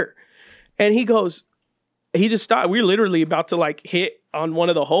care? And he goes, he just stopped. We were literally about to like hit on one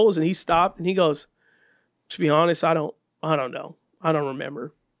of the holes, and he stopped and he goes, to be honest, I don't know. I don't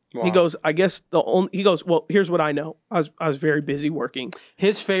remember. Wow. He goes, I guess he goes, well, here's what I know. I was very busy working.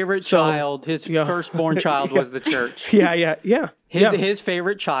 His favorite child, his firstborn child was the church. His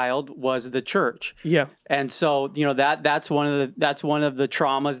favorite child was the church. Yeah. And so, you know, that's one of the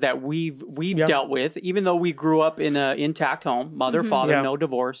traumas that we've dealt with, even though we grew up in an intact home, mother, father, no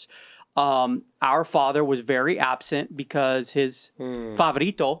divorce. Our father was very absent because his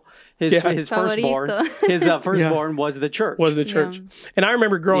favorito, his firstborn, was the church. Yeah. And I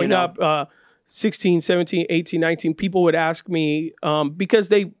remember growing up, 16, 17, 18, 19, people would ask me, because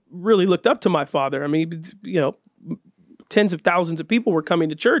they really looked up to my father. I mean, you know, tens of thousands of people were coming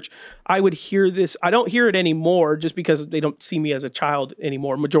to church. I would hear this. I don't hear it anymore just because they don't see me as a child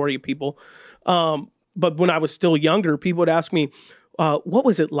anymore, majority of people. But when I was still younger, people would ask me, what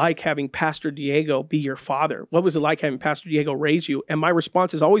was it like having Pastor Diego be your father? What was it like having Pastor Diego raise you? And my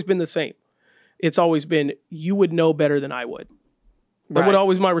response has always been the same. It's always been, you would know better than I would. That would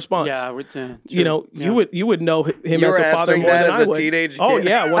always my response. Yeah, you know, you would know him as a father more than I would. Teenage kid. Oh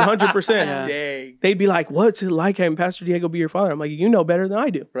yeah, 100%. Dang. They'd be like, "What's it like having Pastor Diego be your father?" I'm like, "You know better than I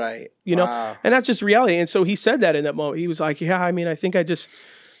do." Right. You know, and that's just reality. And so he said that in that moment. He was like, "Yeah, I mean, I think I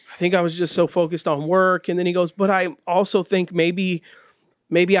was just so focused on work." And then he goes, "But I also think maybe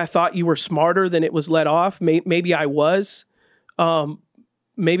maybe I thought you were smarter than it was let off. Maybe I was.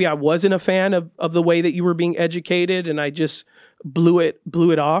 Maybe I wasn't a fan of the way that you were being educated, and I just blew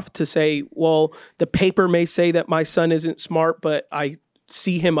it off to say, well, the paper may say that my son isn't smart, but I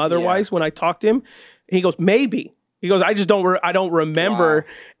see him otherwise when I talk to him. And he goes, maybe. He goes, I don't remember.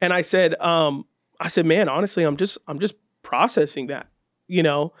 Wow. And I said, man, honestly, I'm just processing that, you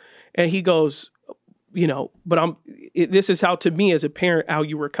know? And he goes, you know, but this is how, to me as a parent, how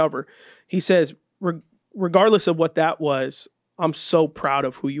you recover. He says, regardless of what that was, I'm so proud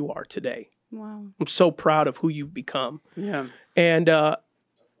of who you are today. Wow. I'm so proud of who you've become. Yeah. And to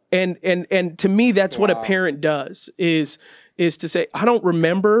me, that's what a parent does is to say, I don't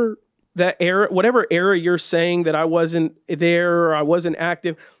remember that era, whatever era you're saying that I wasn't there or I wasn't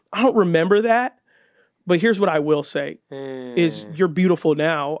active. I don't remember that. But here's what I will say is you're beautiful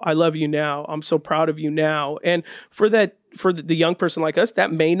now. I love you now. I'm so proud of you now. And for the young person like us,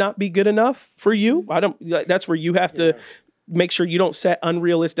 that may not be good enough for you. That's where you have to make sure you don't set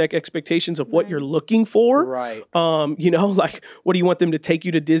unrealistic expectations of what you're looking for. Right. You know, like, what do you want them to take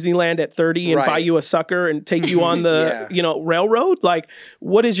you to Disneyland at 30 and buy you a sucker and take you on the, you know, railroad? Like,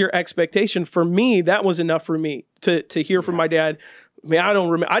 what is your expectation? For me, that was enough for me to hear from my dad. Man, I don't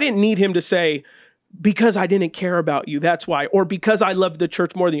remember. I didn't need him to say, because I didn't care about you, that's why, or because I loved the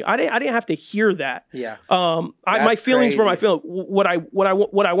church more than you. I didn't have to hear that. Yeah. My feelings were my crazy. feelings. What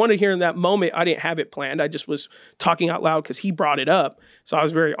I wanted to hear in that moment, I didn't have it planned. I just was talking out loud because he brought it up. So I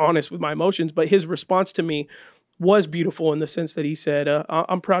was very honest with my emotions. But his response to me was beautiful in the sense that he said,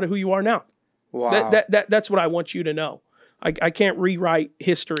 "I'm proud of who you are now." Wow. That's what I want you to know. I can't rewrite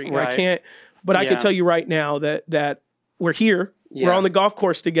history. Right. I can't, but I can tell you right now that we're here. Yeah. We're on the golf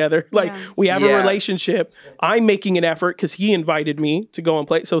course together. Like, we have a relationship. I'm making an effort because he invited me to go and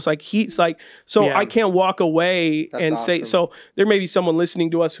play. So it's like, I can't walk away and say, awesome. so there may be someone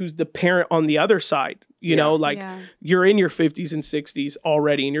listening to us who's the parent on the other side, you know, like you're in your 50s and 60s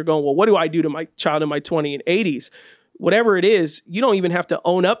already. And you're going, well, what do I do to my child in my 20s and 80s? Whatever it is, you don't even have to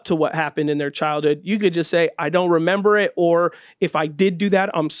own up to what happened in their childhood. You could just say, I don't remember it. Or if I did do that,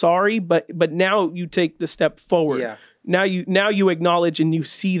 I'm sorry. But now you take the step forward. Yeah. Now you acknowledge and you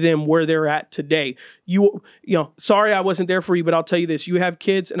see them where they're at today. You know, sorry I wasn't there for you, but I'll tell you this: you have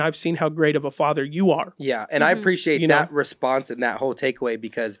kids, and I've seen how great of a father you are. Yeah, and I appreciate that response and that whole takeaway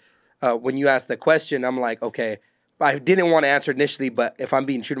because when you asked the question, I'm like, okay, I didn't want to answer initially, but if I'm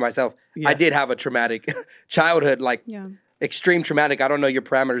being true to myself, I did have a traumatic childhood, like extreme traumatic. I don't know your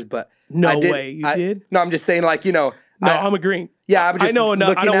parameters, but No way, you did? No, I'm just saying, like, you know. No, I'm agreeing. Yeah, I'm just I know enough.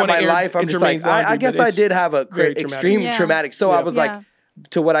 looking I don't at my life. I'm just like, I guess I did have a extreme traumatic. So I was like,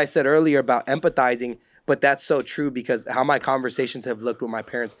 to what I said earlier about empathizing, but that's so true because how my conversations have looked with my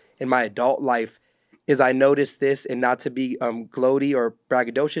parents in my adult life is I noticed this, and not to be gloaty or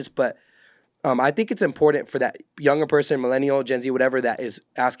braggadocious, but I think it's important for that younger person, millennial, Gen Z, whatever that is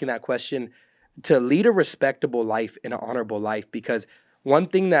asking that question, to lead a respectable life and an honorable life. Because one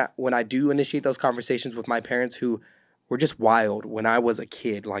thing that when I do initiate those conversations with my parents who were just wild when I was a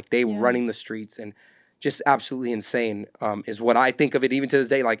kid, like they were running the streets and just absolutely insane, is what I think of it even to this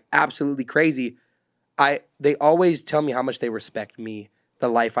day, like absolutely crazy. They always tell me how much they respect me, the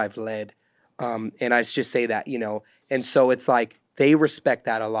life I've led. And I just say that, you know, and so it's like they respect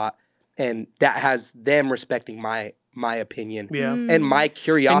that a lot, and that has them respecting my opinion and my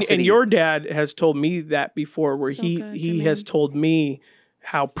curiosity. And your dad has told me that before, where he has told me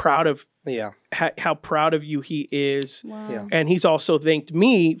how proud of how proud of you he is. Wow. Yeah. And he's also thanked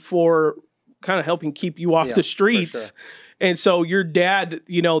me for kind of helping keep you off the streets. Sure. And so your dad,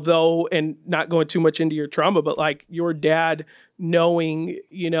 you know, though, and not going too much into your trauma, but like your dad knowing,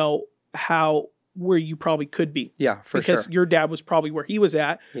 you know, where you probably could be. Yeah, for because sure. your dad was probably where he was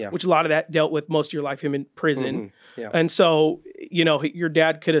at, which a lot of that dealt with most of your life, him in prison. Mm-hmm. Yeah. And so, you know, your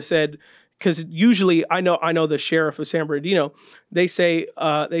dad could have said, because usually I know the sheriff of San Bernardino, they say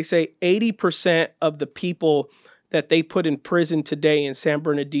 80% of the people that they put in prison today in San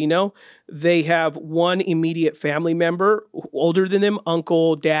Bernardino, they have one immediate family member older than them,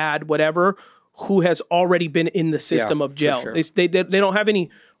 uncle, dad, whatever, who has already been in the system of jail. Sure. They don't have any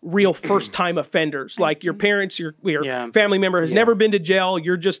real first-time offenders. Like your parents, your family member has never been to jail.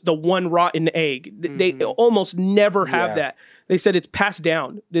 You're just the one rotten egg. They almost never have that. They said it's passed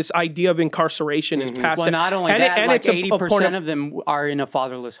down. This idea of incarceration is passed down. Well, not only that, like 80% of them are in a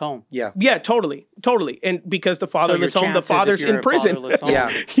fatherless home. Yeah, totally. And because the fatherless home, the father's in prison.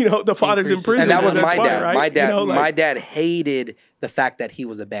 You know, the father's in prison. And that was my dad. Right? My dad hated the fact that he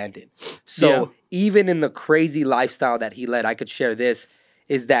was abandoned. So even in the crazy lifestyle that he led, I could share this,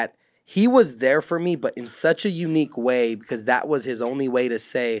 is that he was there for me, but in such a unique way because that was his only way to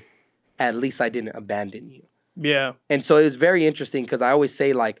say, at least I didn't abandon you. Yeah. And so it was very interesting because I always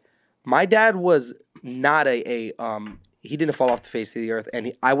say, like, my dad was not he didn't fall off the face of the earth,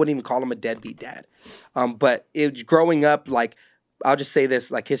 and I wouldn't even call him a deadbeat dad. But growing up, like, I'll just say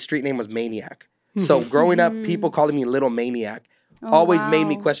this, like, his street name was Maniac. So growing up, people calling me Little Maniac always made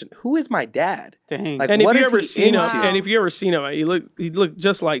me question, who is my dad? Dang. Like, And if what you is ever he seen him, into? and if you ever seen him, he looked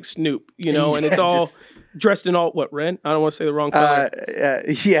just like Snoop, you know, and it's all dressed in all red. I don't want to say the wrong color.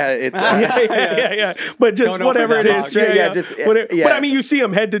 It's yeah. But just Don't whatever open it that is, box. But I mean, you see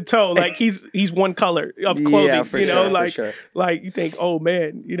him head to toe, like he's one color of clothing. Yeah, for you know, sure, for like sure. like you think, oh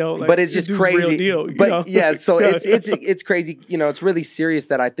man, you know, like, but it's this just dude's real crazy. deal, you But know? yeah, so it's crazy. You know, it's really serious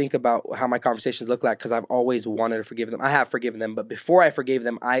that I think about how my conversations look like because I've always wanted to forgive them. I have forgiven them, but before I forgave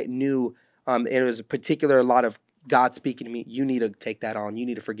them, I knew it was a lot of God speaking to me. You need to take that on. You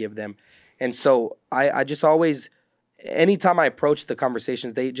need to forgive them. And so I just always, anytime I approached the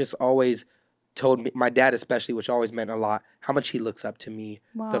conversations, they just always told me, my dad especially, which always meant a lot, how much he looks up to me,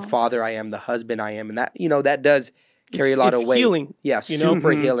 the father I am, the husband I am. And that, you know, that does carry a lot of weight. Healing. Yeah, you know?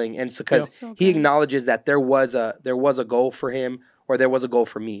 super healing. And so, because he acknowledges that there was a goal for him, or there was a goal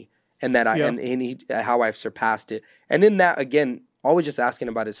for me, and that how I've surpassed it. And in that, again, always just asking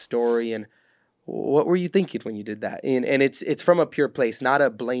about his story and what were you thinking when you did that? And it's from a pure place, not a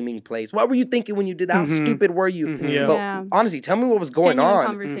blaming place. What were you thinking when you did that? How stupid were you? Yeah. But honestly, tell me what was going Genuine on.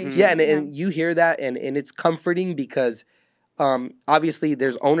 conversation. Yeah, and you hear that, and it's comforting because obviously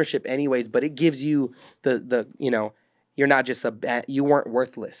there's ownership anyways, but it gives you the you know, you're not just you weren't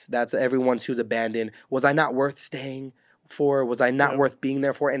worthless. That's everyone who's abandoned. Was I not worth staying for? Was I not worth being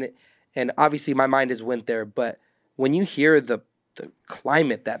there for? And obviously my mind has went there, but when you hear the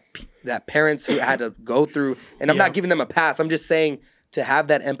climate that parents who had to go through, and I'm not giving them a pass, I'm just saying to have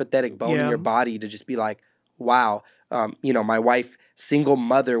that empathetic bone in your body to just be like, wow, you know, my wife, single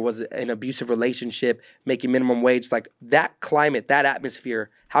mother, was in an abusive relationship, making minimum wage. Like that climate, that atmosphere,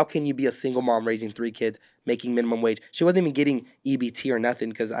 how can you be a single mom raising 3 kids, making minimum wage? She wasn't even getting EBT or nothing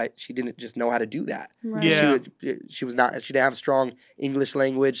because she didn't just know how to do that. Right. Yeah. She didn't have strong English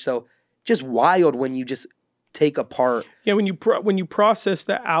language. So just wild when you just take apart. Yeah, when you process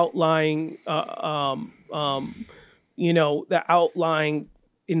the outlying, you know, the outlying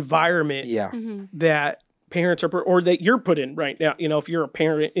environment that parents are or that you're put in right now. You know, if you're a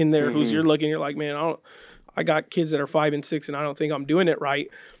parent in there who's you're looking, you're like, man, I got kids that are 5 and 6, and I don't think I'm doing it right.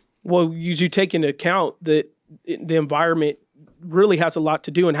 Well, you take into account that the environment really has a lot to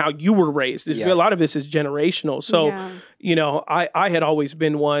do in how you were raised. A lot of this is generational. So, you know, I had always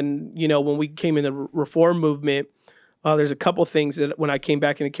been one, you know, when we came in the reform movement, there's a couple things that when I came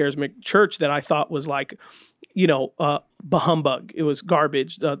back into charismatic church that I thought was like, you know, humbug. It was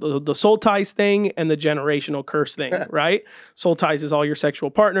garbage. The soul ties thing and the generational curse thing, right? Soul ties is all your sexual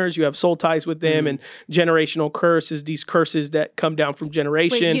partners. You have soul ties with them, and generational curse is these curses that come down from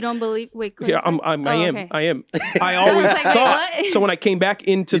generation. Wait, you don't believe? Wait, yeah, I am. okay. I am. I always like, wait, thought. what? So when I came back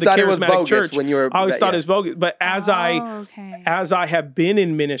into the thought it was charismatic bogus church, when you were, I always thought yeah. it was bogus. But as I have been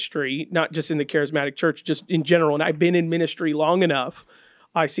in ministry, not just in the charismatic church, just in general, and I've been in ministry long enough,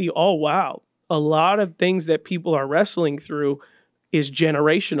 I see, oh wow, a lot of things that people are wrestling through is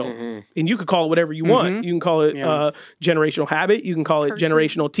generational. And you could call it whatever you want. You can call it generational habit. You can call it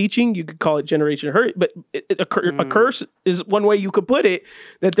generational teaching. You could call it generational hurt. But a curse is one way you could put it.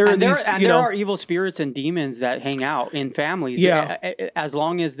 That there are evil spirits and demons that hang out in families. Yeah. As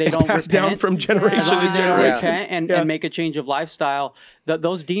long as they don't pass repent, down from generation as long to as they don't generation. repent and make a change of lifestyle,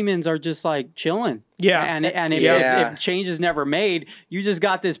 those demons are just like chilling. Yeah. And if change is never made, you just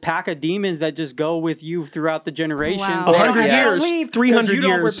got this pack of demons that just go with you throughout the generations. Wow. 100 They don't years, leave 300 because you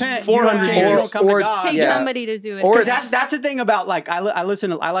don't years, repent, 400 you don't years. come to Or God. Take somebody to do it. Or Because that's the thing about, like, I like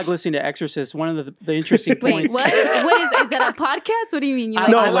listening to Exorcists. One of the interesting Wait, points. what? Is that a podcast? What do you mean? You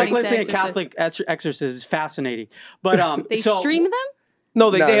I like listening to Exorcist? Catholic exorcists. It's fascinating. But They stream them? No,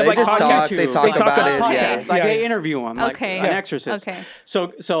 they have like just podcasts. talk. They talk about it. Podcasts. Yeah. Like they interview them, like Okay. an exorcist. Okay.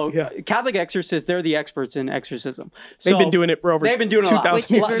 So Catholic exorcists, they're the experts in exorcism. They've been doing it for over They've been doing a lot.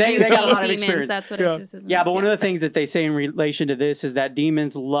 2,000 Which is They got a lot of demons. experience. That's what Yeah. exorcism Yeah, is, but one of the things that they say in relation to this is that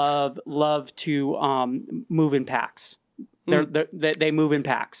demons love to move in packs. They move in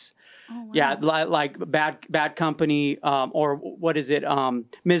packs. Yeah, like Bad Company, or what is it?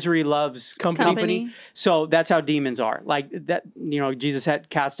 Misery Loves Company. So that's how demons are. Like that, Jesus had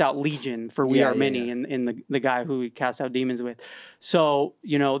cast out legion for we are many, in the guy who he cast out demons with. So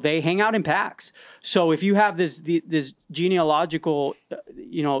they hang out in packs. So if you have this genealogical,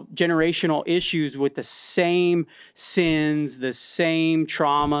 generational issues with the same sins, the same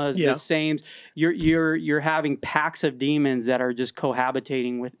traumas, the same, you're having packs of demons that are just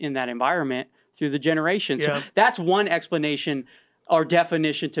cohabitating within that environment through the generations. So that's one explanation or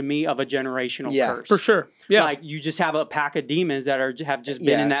definition to me of a generational curse. For sure. Yeah. Like you just have a pack of demons that have just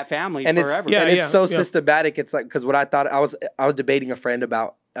been in that family forever. It's so systematic. It's like, because what I thought, I was debating a friend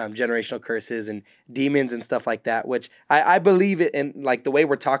about generational curses and demons and stuff like that, which I believe it, and like the way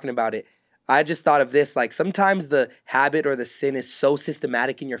we're talking about it, I just thought of this, like sometimes the habit or the sin is so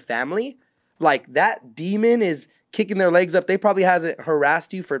systematic in your family, like that demon is kicking their legs up. They probably hasn't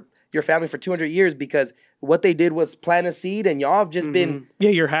harassed your family for 200 years because what they did was plant a seed, and y'all have just been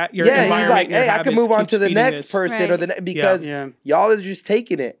your he's like, hey, I can move on to the next person or because y'all are just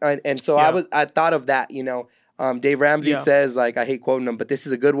taking it, and so I thought of that. Dave Ramsey says, like, I hate quoting him, but this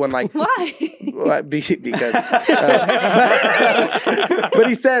is a good one. Like, why? Because, but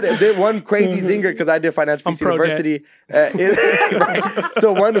he said that one crazy zinger, because I did Financial Peace University.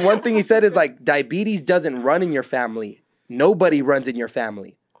 So one thing he said is like, diabetes doesn't run in your family. Nobody runs in your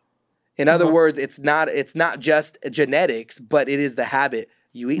family. In other words, it's not just genetics, but it is the habit.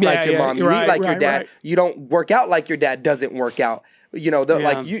 You eat like your mom. You eat like your dad. You don't work out like your dad doesn't work out.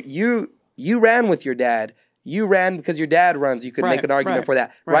 Like you ran with your dad. You ran because your dad runs. You could make an argument for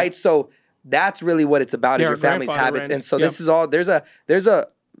that, right? So that's really what it's about, is your family's habits. And so this is all, there's a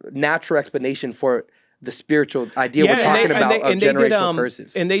natural explanation for the spiritual idea we're talking about of generational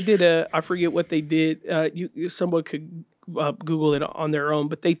curses. And they did I forget what they did. Someone could Google it on their own,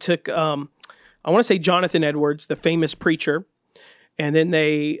 but they took, I want to say Jonathan Edwards, the famous preacher, and then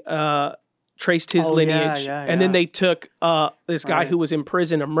they traced his lineage. And then they took this guy who was in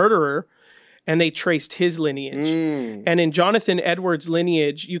prison, a murderer, and they traced his lineage. And in Jonathan Edwards'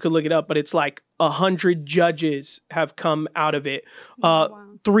 lineage, you could look it up, but it's like 100 judges have come out of it.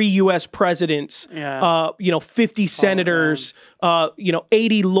 3 U.S. presidents, 50 senators,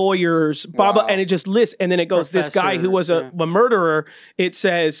 80 lawyers, and it just lists. And then it goes, this guy who was a murderer, it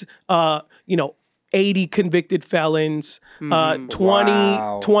says, 80 convicted felons,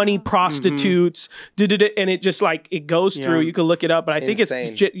 20 prostitutes, and it just like, it goes through, you could look it up, but I think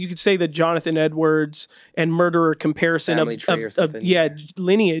you could say the Jonathan Edwards and murderer comparison of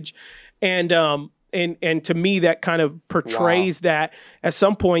lineage. And to me, that kind of portrays that at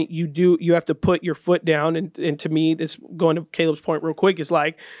some point you have to put your foot down. And to me, this, going to Caleb's point real quick, is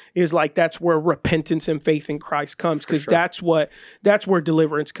like that's where repentance and faith in Christ comes, because that's where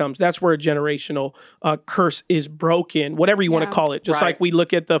deliverance comes. That's where a generational curse is broken, whatever you want to call it. Just like we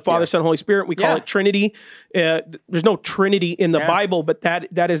look at the Father, Son, Holy Spirit, we call it Trinity. There's no Trinity in the Bible, but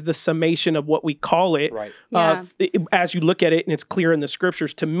that is the summation of what we call it. Right. As you look at it, and it's clear in the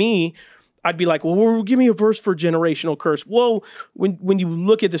scriptures. To me, I'd be like, well, give me a verse for generational curse. Well, when you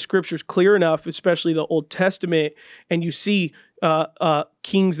look at the scriptures clear enough, especially the Old Testament, and you see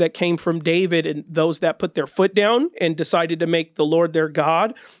kings that came from David and those that put their foot down and decided to make the Lord their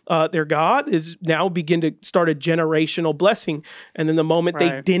God is now begin to start a generational blessing. And then the moment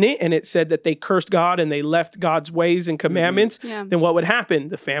they didn't, and it said that they cursed God and they left God's ways and commandments, then what would happen?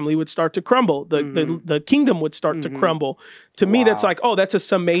 The family would start to crumble. The kingdom would start to crumble. To me, that's like, that's a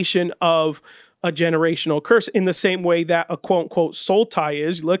summation of a generational curse, in the same way that a quote unquote soul tie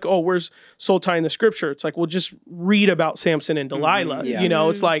is. Look, where's soul tie in the scripture? It's like, well, just read about Samson and Delilah.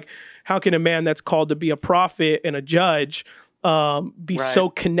 It's like, how can a man that's called to be a prophet and a judge be so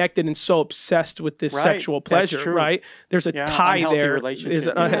connected and so obsessed with this sexual pleasure, right? There's a tie there.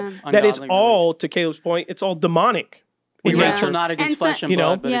 That is all, to Caleb's point, it's all demonic. We wrestle not against flesh and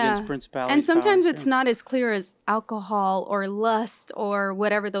blood, but against principalities. And sometimes it's not as clear as alcohol or lust or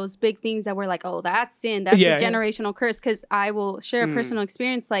whatever, those big things that we're like, that's sin. That's a generational curse. Because I will share a personal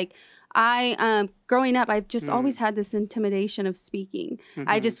experience. Like, I, growing up, I've just always had this intimidation of speaking.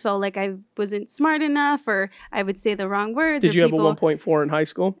 I just felt like I wasn't smart enough, or I would say the wrong words. Did you have a 1.4 in high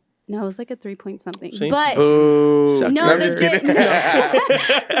school? No, it was like a 3 point something. See? But no, I'm just kidding.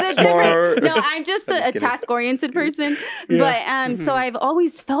 I'm just a task-oriented person. But so I've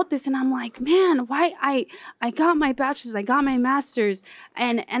always felt this, and I'm like, man, why I got my bachelor's, I got my master's,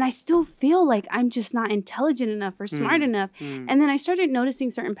 and I still feel like I'm just not intelligent enough or smart enough. And then I started noticing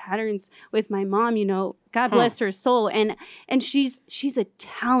certain patterns with my mom. God bless her soul, and she's a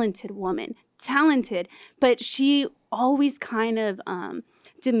talented woman, but she always kind of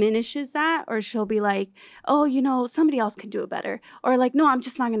diminishes that, or she'll be like, oh, you know, somebody else can do it better, or like, no, I'm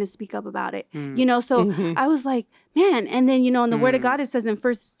just not going to speak up about it, you know. So I was like, man. And then, you know, in the Word of God, it says in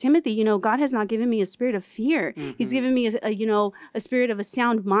 1 Timothy, you know, God has not given me a spirit of fear. He's given me a you know, a spirit of a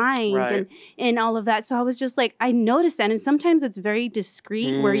sound mind, and all of that. So I was just like, I noticed that. And sometimes it's very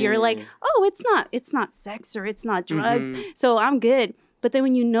discreet where you're like, oh, it's not sex or it's not drugs, so I'm good. But then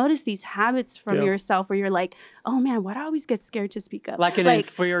when you notice these habits from yourself where you're like, oh man, why do I always get scared to speak up? Like an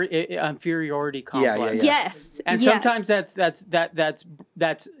inferiority complex. Yes. And sometimes that's the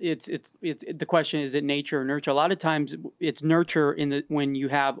question, is it nature or nurture? A lot of times it's nurture when you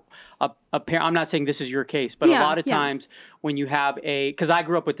have a parent. I'm not saying this is your case, but a lot of times when you have because I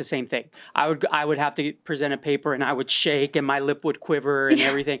grew up with the same thing. I would have to present a paper and I would shake and my lip would quiver and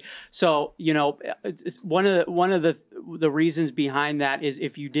everything. So, you know, it's one of the reasons behind that is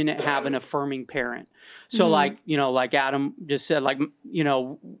if you didn't have an affirming parent. So like, you know, like Adam just said, like, you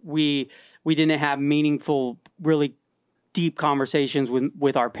know, we didn't have meaningful, really deep conversations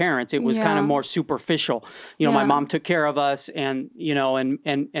with our parents. It was kind of more superficial. You know, my mom took care of us, and, you know,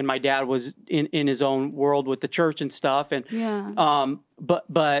 and my dad was in his own world with the church and stuff. And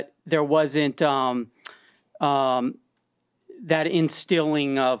but there wasn't that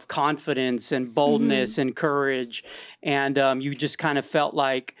instilling of confidence and boldness and courage, and you just kind of felt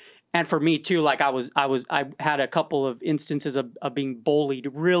like. And for me too, like I had a couple of instances of being bullied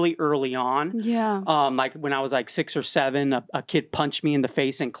really early on. Yeah. Like when I was like 6 or 7, a kid punched me in the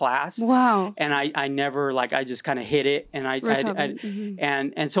face in class. Wow. And I never, like, I just kind of hit it, and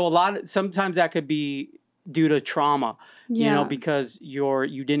and so sometimes that could be due to trauma, you know, because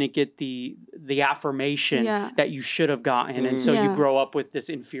you didn't get the affirmation that you should have gotten, and so you grow up with this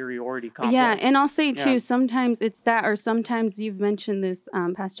inferiority complex. Yeah, and I'll say too, sometimes it's that, or sometimes you've mentioned this,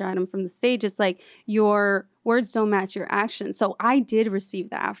 Pastor Adam, from the stage. It's like your words don't match your actions. So I did receive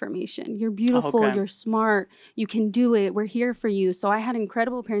the affirmation. You're beautiful. You're smart. You can do it. We're here for you. So I had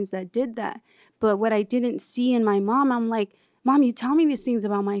incredible parents that did that. But what I didn't see in my mom, I'm like, Mom, you tell me these things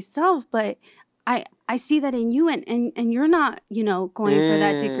about myself, but I see that in you, and you're not, you know, going for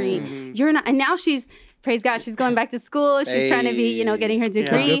that degree. You're not. And now she's, praise God, she's going back to school. She's trying to be, you know, getting her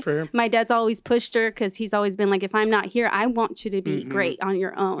degree. Yeah, good for her. My dad's always pushed her because he's always been like, if I'm not here, I want you to be great on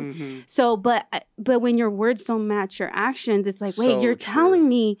your own. So, but when your words don't match your actions, it's like, wait, you're telling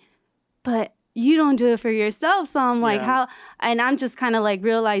me, but you don't do it for yourself. So I'm like, how? And I'm just kind of like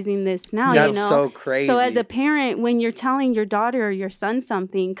realizing this now, That's you know? so crazy. So as a parent, when you're telling your daughter or your son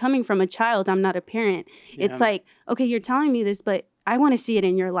something, coming from a child, I'm not a parent. It's like, okay, you're telling me this, but I want to see it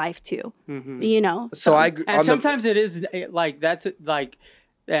in your life too, you know? So and sometimes it is like, that's like,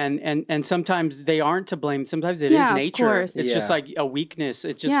 and sometimes they aren't to blame. Sometimes it is nature. It's just like a weakness.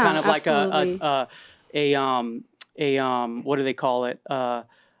 It's just kind of like a what do they call it?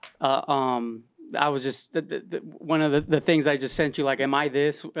 I was just one of the things I just sent you. Like, am I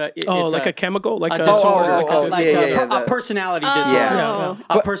this? It's like a chemical, like a disorder, a personality disorder,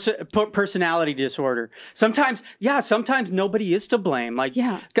 personality disorder. Sometimes nobody is to blame. Like,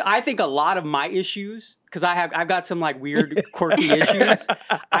 I think a lot of my issues, because I've got some like weird, quirky issues.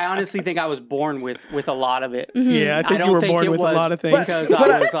 I honestly think I was born with a lot lot of it. Yeah, I think you were born with a lot of things. Because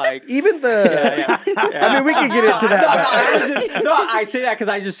I was like, even the. I mean, we can get into that. I say that because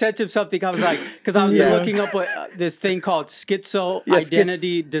I just said to him something. I was like, because I was looking up this thing called schizo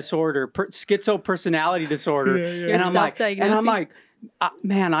identity disorder, schizo personality disorder, and I'm like,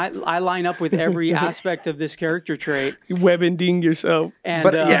 man, I line up with every aspect of this character trait. You WebMDing yourself. And,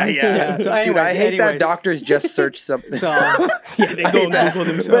 So anyways, dude, I hate that doctors just search something. So they go Google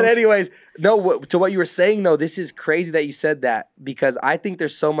themselves. But anyways, no. To what you were saying though, this is crazy that you said that, because I think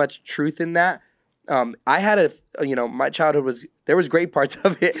there's so much truth in that. I had my childhood there was great parts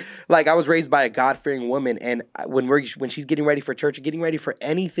of it. Like, I was raised by a God-fearing woman, and when she's getting ready for church or getting ready for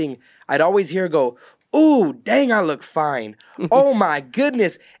anything, I'd always hear her go, "Ooh, dang, I look fine. Oh my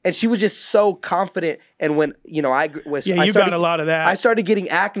goodness." And she was just so confident. And when, I got a lot of that. I started getting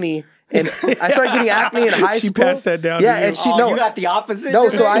acne. And I started getting acne in high school. She passed that down. Yeah, to you. and you got the opposite. No,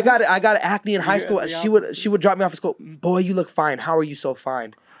 so I got acne in high school. She would drop me off at school. "Boy, you look fine. How are you so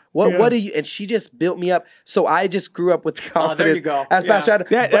fine? What do you?" And she just built me up. So I just grew up with confidence. There you go. As Pastor Adam.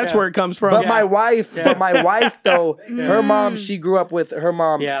 That's where it comes from. But my wife though, her mom, she grew up with her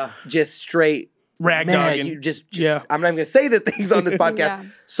mom just straight ragdogging. You just I'm not even gonna say the things on this podcast.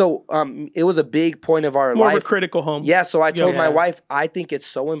 So it was a big point of our life. More of a critical home. Yeah, so I told my wife, I think it's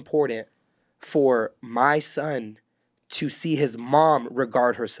so important for my son to see his mom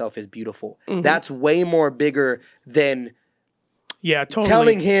regard herself as beautiful. Mm-hmm. That's way more bigger than totally.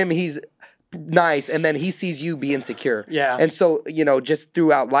 telling him he's nice, and then he sees you be insecure. Yeah. And so, just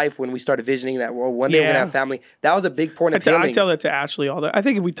throughout life, when we started visioning that, well, one day we're going to have family, that was a big point of healing. I tell that to Ashley all the. I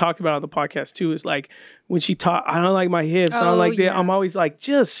think if we talked about it on the podcast too, is like when she taught, I don't like my hips, I don't like that. I'm always like,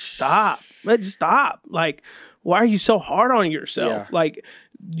 just stop. Let's stop. Like, why are you so hard on yourself? Yeah. Like,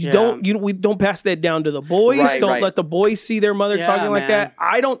 we don't pass that down to the boys. Don't let the boys see their mother talking like that.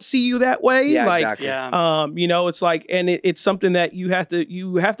 I don't see you that way. Yeah, like, exactly. It's like, and it's something that you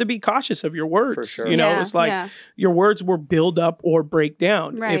have to be cautious of your words. For sure. It's like your words will build up or break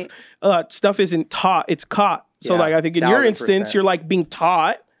down. Right. If stuff isn't taught, it's caught. So like, I think in your instance, 1000%. you're like being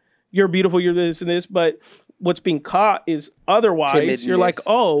taught, you're beautiful, you're this and this, but what's being caught is otherwise. You're like,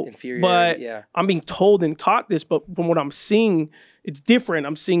 but I'm being told and taught this, but from what I'm seeing, it's different.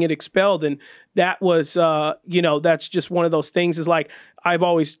 I'm seeing it expelled. And that was, that's just one of those things is like, I've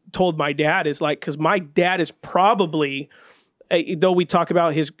always told my dad is like, because my dad is probably, though we talk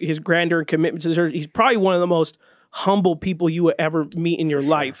about his grandeur and commitment to the church, he's probably one of the most humble people you will ever meet in your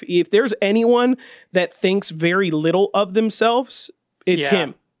life. If there's anyone that thinks very little of themselves, it's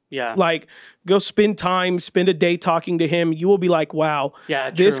him. Yeah. Like, go spend a day talking to him. You will be like, wow,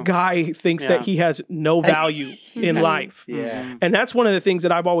 this guy thinks that he has no value in life. Yeah. And that's one of the things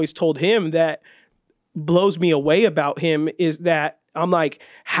that I've always told him that blows me away about him is that I'm like,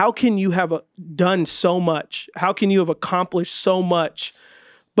 how can you have done so much? How can you have accomplished so much?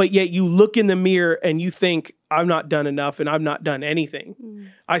 But yet you look in the mirror and you think, I've not done enough and I've not done anything.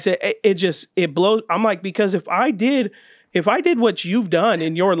 I said, it blows. I'm like, because if I did what you've done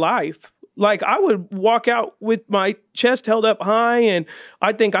in your life, like I would walk out with my chest held up high and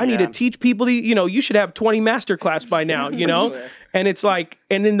I think I need to teach people, you should have 20 masterclass by now, And it's like,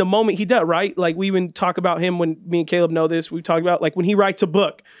 and in the moment he does, right? Like we even talk about him when me and Caleb know this, we talk about like when he writes a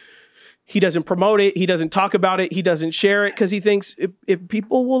book, he doesn't promote it. He doesn't talk about it. He doesn't share it because he thinks if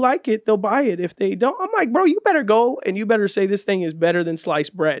people will like it, they'll buy it. If they don't, I'm like, bro, you better go and you better say this thing is better than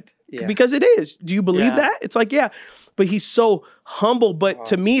sliced bread. Yeah. Because it is. Do you believe that? It's like, yeah. But he's so humble. But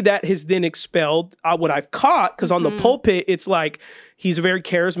to me, that has then expelled what I've caught. Because on the pulpit, it's like he's very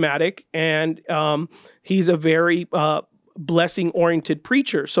charismatic and he's a very blessing-oriented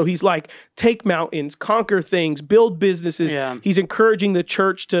preacher. So he's like, take mountains, conquer things, build businesses. Yeah. He's encouraging the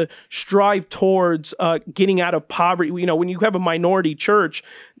church to strive towards getting out of poverty. When you have a minority church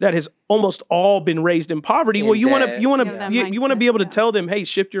that has almost all been raised in poverty, you want to be able to tell them, hey,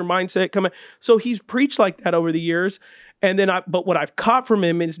 shift your mindset. Come on. So he's preached like that over the years. And then but what I've caught from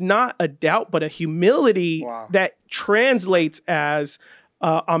him is not a doubt, but a humility that translates as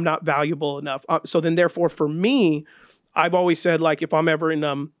I'm not valuable enough. So then therefore for me, I've always said, like, if I'm ever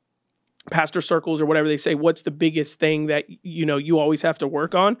in pastor circles or whatever, they say, what's the biggest thing that, you always have to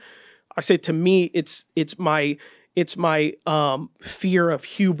work on? I say, to me, it's my fear of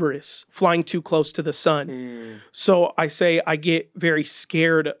hubris, flying too close to the sun. So I say I get very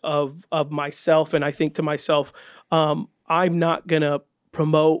scared of myself. And I think to myself, I'm not going to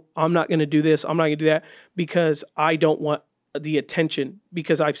promote. I'm not going to do this. I'm not going to do that because I don't want the attention,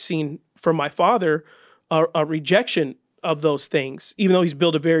 because I've seen from my father a rejection of those things, even though he's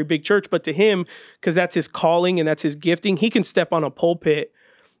built a very big church. But to him, because that's his calling and that's his gifting, he can step on a pulpit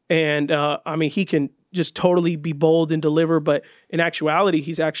and he can just totally be bold and deliver. But in actuality,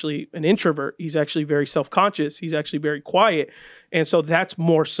 he's actually an introvert. He's actually very self-conscious. He's actually very quiet. And so that's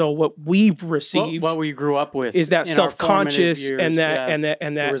more so what we've received. What we grew up with is that self-conscious and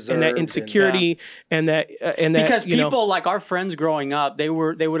that insecurity and that because people like our friends growing up, they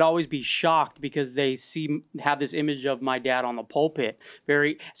would always be shocked because they have this image of my dad on the pulpit,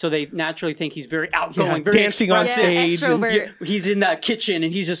 so they naturally think he's very outgoing, very dancing on stage. He's in the kitchen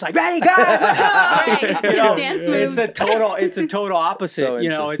and he's just like, hey guys, what's up? Dance moves. It's a total opposite.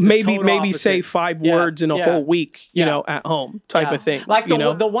 So it's maybe say 5 words in a whole week, at home. Type of thing. Like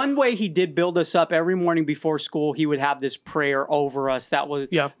the one way he did build us up every morning before school, he would have this prayer over us that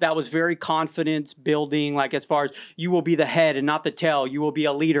was very confidence building, like as far as you will be the head and not the tail, you will be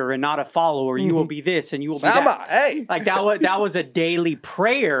a leader and not a follower, you will be this and you will be that. Hey. Like that was a daily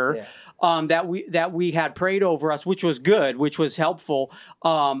prayer. Yeah. That we had prayed over us, which was good, which was helpful.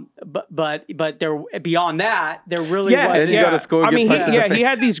 But there beyond that, there really wasn't. You go to school and he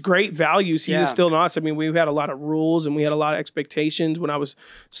had these great values. He's instilled in us. We had a lot of rules and we had a lot of expectations. When I was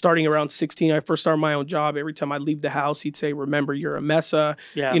starting around 16, I first started my own job. Every time I leave the house, he'd say, "Remember, you're a messa."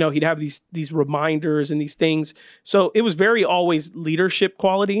 Yeah. He'd have these reminders and these things. So it was very always leadership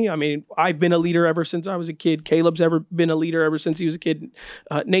quality. I've been a leader ever since I was a kid. Caleb's ever been a leader ever since he was a kid.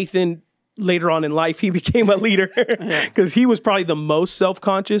 Nathan later on in life, he became a leader because he was probably the most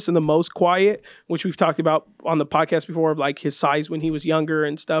self-conscious and the most quiet, which we've talked about on the podcast before, of like his size when he was younger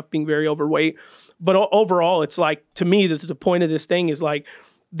and stuff, being very overweight. But overall, it's like, to me, the point of this thing is like,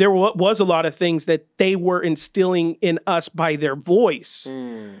 there was a lot of things that they were instilling in us by their voice.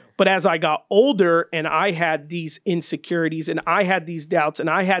 But as I got older and I had these insecurities and I had these doubts and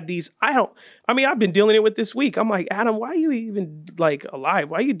I had these, I've been dealing it with this week. I'm like, Adam, why are you even like alive?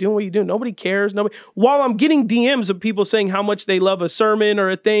 Why are you doing what you do? Nobody cares. Nobody. While I'm getting DMs of people saying how much they love a sermon or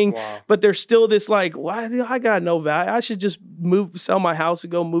a thing, but there's still this like, why do I got no value? I should just sell my house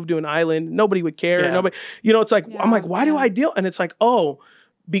and go move to an island. Nobody would care. Nobody, it's like, I'm like, why do I deal? And it's like,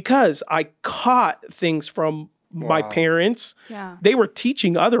 because I caught things from my parents. Yeah. They were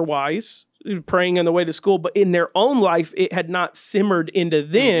teaching otherwise, praying on the way to school, but in their own life, it had not simmered into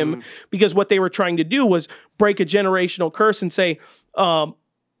them because what they were trying to do was break a generational curse and say, I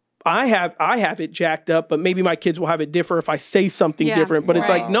have it jacked up, but maybe my kids will have it differ if I say something different. But it's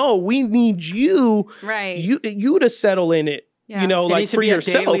like, no, we need you to settle in it. Yeah. It like needs for to be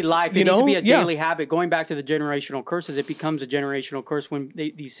yourself, a daily life. It needs to be a daily habit. Going back to the generational curses, it becomes a generational curse when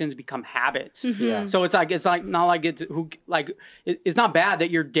these sins become habits. So it's not bad that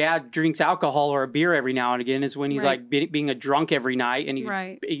your dad drinks alcohol or a beer every now and again. Is when he's like being a drunk every night and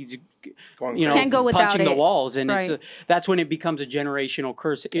he's can't go without punching it. The walls, and that's when it becomes a generational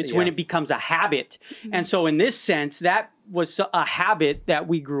curse. It's when it becomes a habit. And so in this sense, that was a habit that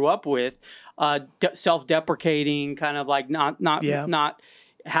we grew up with. Self-deprecating, kind of like not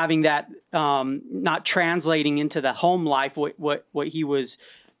having that, not translating into the home life what he was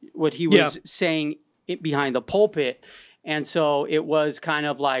saying behind the pulpit, and so it was kind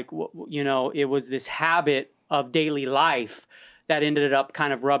of like it was this habit of daily life that ended up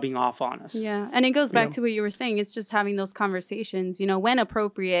kind of rubbing off on us. Yeah, and it goes back to what you were saying. It's just having those conversations, when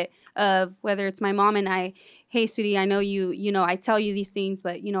appropriate, of whether it's my mom and I. Hey, sweetie, I know I tell you these things,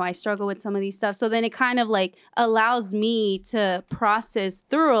 but, I struggle with some of these stuff. So then it kind of like allows me to process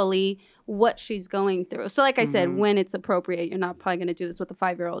thoroughly what she's going through. So like I said, when it's appropriate, you're not probably going to do this with the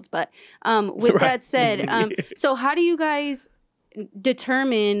 5-year-olds. But with that said, so how do you guys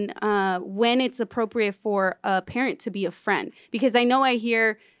determine when it's appropriate for a parent to be a friend? Because I know I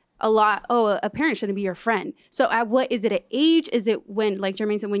hear a lot, a parent shouldn't be your friend. So at what, is it at age? Is it when, like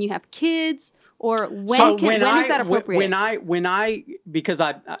Jermaine said, when you have kids? Or when is that appropriate? Because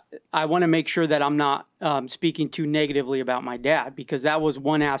I want to make sure that I'm not speaking too negatively about my dad, because that was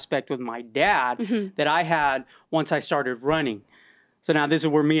one aspect with my dad that I had once I started running. So now this is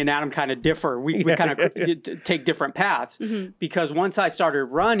where me and Adam kind of differ. We kind of take different paths, because once I started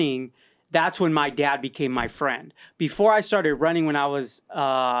running, that's when my dad became my friend. Before I started running, when I was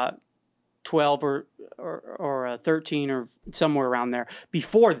 12 or 13 or somewhere around there.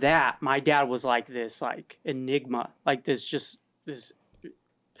 Before that, my dad was like this, like enigma, like this.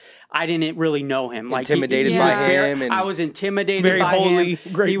 I didn't really know him. Like intimidated by him. I was intimidated very by holy,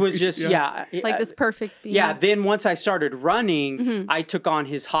 him. Great, he was just like this perfect being. Yeah. Then once I started running, I took on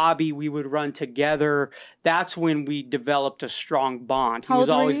his hobby. We would run together. That's when we developed a strong bond. He was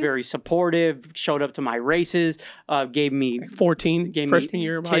always very supportive. Showed up to my races. Gave me 14, freshman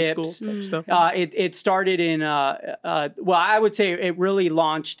year of high school stuff. It started in I would say it really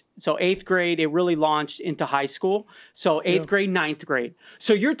launched. So 8th grade, it really launched into high school. So 8th grade, 9th grade.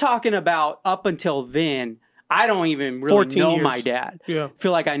 So you're talking about up until then, I don't even really know my dad. Yeah.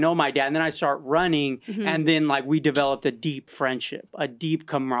 Feel like I know my dad. And then I start running, and then like we developed a deep friendship, a deep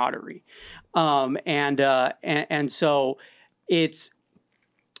camaraderie. And so it's,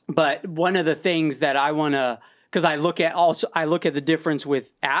 but one of the things that I want to, because I look at the difference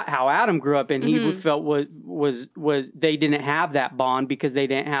with how Adam grew up, and he felt was they didn't have that bond because they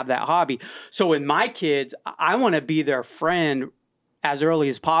didn't have that hobby. So with my kids, I want to be their friend as early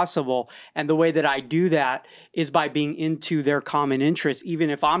as possible, and the way that I do that is by being into their common interests. Even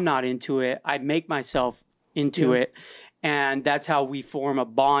if I'm not into it, I make myself into it. And that's how we form a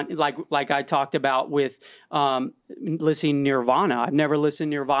bond. Like I talked about with listening to Nirvana. I've never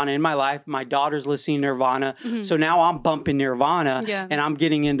listened to Nirvana in my life. My daughter's listening to Nirvana. So now I'm bumping Nirvana, and I'm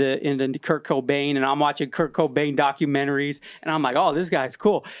getting into Kurt Cobain, and I'm watching Kurt Cobain documentaries, and I'm like, oh, this guy's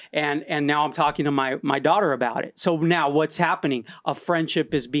cool. And now I'm talking to my daughter about it. So now what's happening? A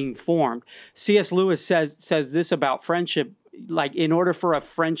friendship is being formed. C.S. Lewis says this about friendship. Like, in order for a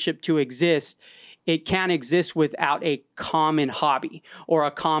friendship to exist, it can't exist without a common hobby or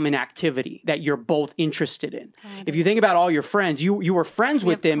a common activity that you're both interested in. If you think about all your friends, you were friends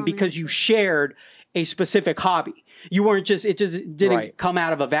with them because you shared a specific hobby. You weren't just, it just didn't come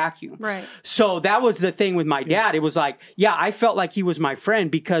out of a vacuum. Right. So that was the thing with my dad. It was like, yeah, I felt like he was my friend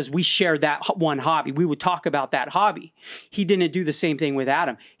because we shared that one hobby. We would talk about that hobby. He didn't do the same thing with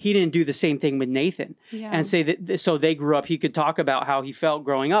Adam. He didn't do the same thing with Nathan. And say that, so they grew up, he could talk about how he felt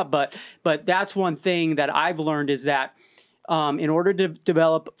growing up. But that's one thing that I've learned is that in order to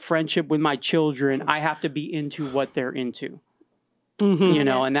develop friendship with my children, I have to be into what they're into. You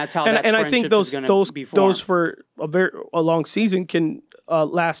know, and that's how that and I think those for a long season can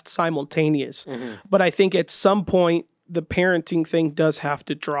last simultaneous. But I think at some point the parenting thing does have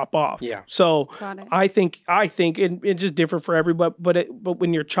to drop off. Yeah. So I think it's just different for everybody. But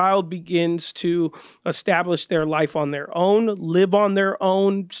when your child begins to establish their life on their own, live on their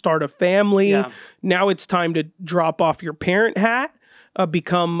own, start a family, now it's time to drop off your parent hat.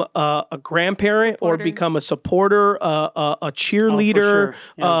 Become a grandparent or become a supporter, a cheerleader,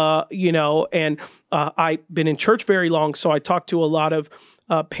 you know, and I've been in church very long, so I talk to a lot of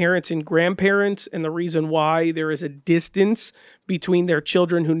parents and grandparents, and the reason why there is a distance between their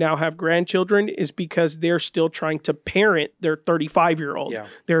children who now have grandchildren is because they're still trying to parent their 35-year-old,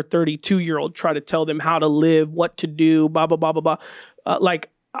 their 32-year-old, try to tell them how to live, what to do, blah, blah, blah, blah, blah.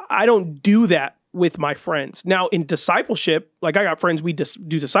 Like, I don't do that with my friends. Now in discipleship, like I got friends, we do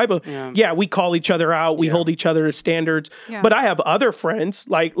disciple. Yeah, we call each other out. We hold each other to standards. But I have other friends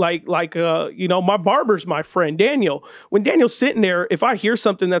like you know, my barber's my friend, Daniel. When Daniel's sitting there, if I hear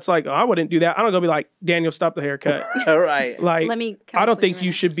something that's like, oh, I wouldn't do that, I'm not gonna be like, Daniel, stop the haircut. All right. Like, Let me I don't think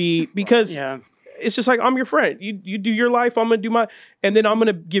you should be, because it's just like, I'm your friend. You do your life, I'm gonna do my, and then I'm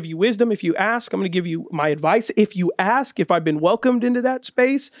gonna give you wisdom if you ask. I'm gonna give you my advice if you ask, if I've been welcomed into that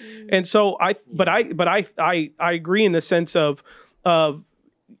space. And so I agree in the sense of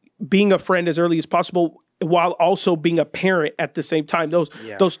being a friend as early as possible, while also being a parent at the same time. Those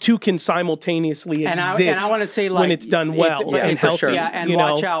two can simultaneously exist. And I want to say, like, when it's done well and for healthy. sure. Yeah, and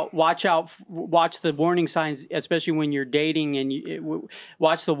watch the warning signs, especially when you're dating, and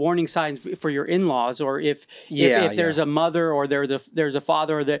watch the warning signs for your in-laws, or if there's a mother or there's a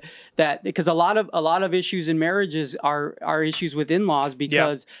father, or that because a lot of issues in marriages are issues with in-laws,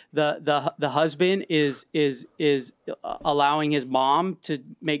 because the husband is allowing his mom to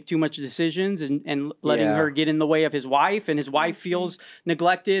make too much decisions and letting her get in the way of his wife, and his wife feels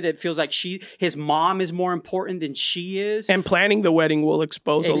neglected. It feels like his mom is more important than she is. And planning the wedding will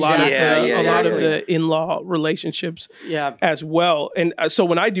expose a lot of the in-law relationships as well. And so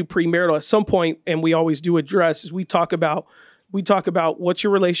when I do premarital, at some point, and we always do address, is we talk about what's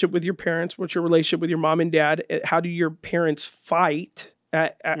your relationship with your parents, what's your relationship with your mom and dad, how do your parents fight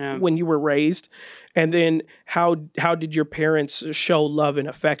when you were raised, and then how did your parents show love and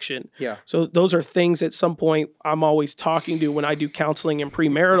affection? So those are things at some point I'm always talking to when I do counseling and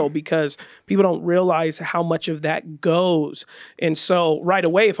premarital, because people don't realize how much of that goes. And so right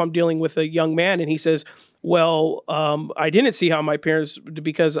away, if I'm dealing with a young man and he says, well, I didn't see how my parents,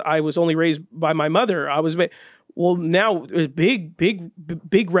 because I was only raised by my mother, well, now there's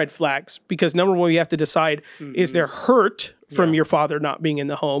big red flags, because number one, you have to decide, is there hurt from your father not being in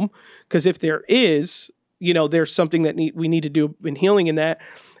the home? Because if there is, you know, there's something that we need to do in healing in that.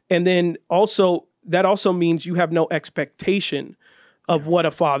 And then also, that also means you have no expectation of what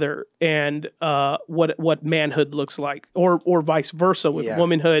a father and what manhood looks like, or vice versa with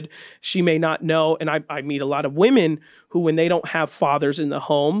womanhood. She may not know, and I meet a lot of women who, when they don't have fathers in the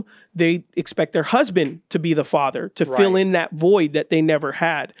home, they expect their husband to be the father, to fill in that void that they never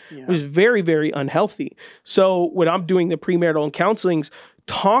had, which is very, very unhealthy. So when I'm doing the premarital and counselings,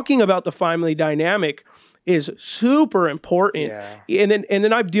 talking about the family dynamic is super important. And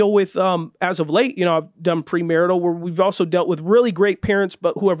then I deal with, as of late, you know, I've done premarital where we've also dealt with really great parents,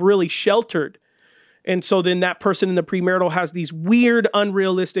 but who have really sheltered. And so then that person in the premarital has these weird,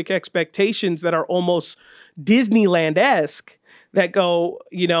 unrealistic expectations that are almost Disneyland-esque, that go,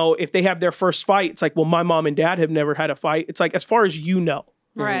 you know, if they have their first fight, it's like, well, my mom and dad have never had a fight. It's like, as far as you know.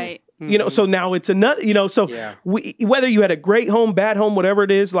 Right. You know, so now it's another, you know, so whether you had a great home, bad home, whatever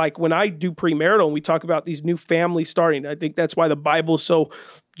it is, like when I do premarital and we talk about these new families starting, I think that's why the Bible so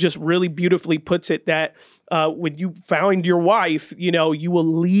just really beautifully puts it that when you found your wife, you know, you will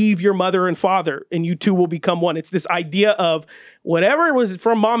leave your mother and father and you two will become one. It's this idea of whatever was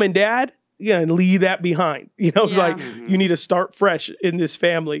from mom and dad, and leave that behind. You know, it's like you need to start fresh in this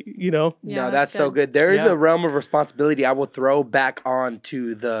family, you know? No, that's so good. There is a realm of responsibility I will throw back on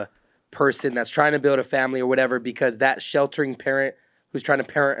to the person that's trying to build a family or whatever, because that sheltering parent, who's trying to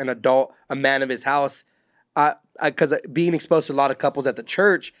parent an adult, a man of his house. Because being exposed to a lot of couples at the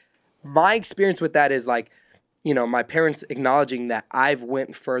church, my experience with that is like, you know, my parents acknowledging that I've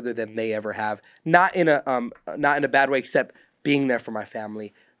went further than they ever have, not in a bad way, except being there for my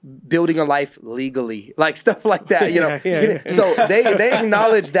family, building a life legally, like stuff like that, you know. So they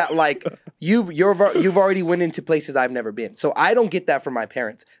acknowledge that like you've already went into places I've never been. So I don't get that from my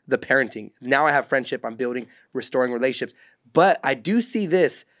parents, the parenting. Now I have friendship, I'm building, restoring relationships. But I do see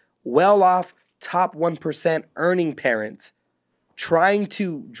this well off, top 1% earning parents trying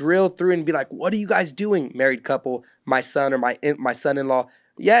to drill through and be like, what are you guys doing? Married couple, my son or my son-in-law.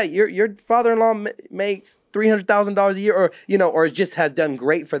 Yeah, your father-in-law makes $300,000 a year, or, you know, or just has done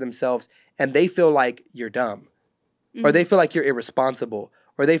great for themselves, and they feel like you're dumb, or they feel like you're irresponsible,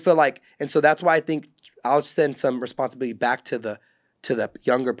 or they feel like, and so that's why I think I'll send some responsibility back to the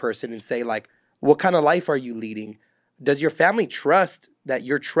younger person and say, like, what kind of life are you leading? Does your family trust that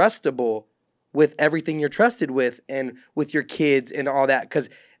you're trustable with everything you're trusted with, and with your kids and all that? Because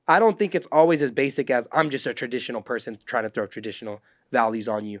I don't think it's always as basic as I'm just a traditional person trying to throw traditional values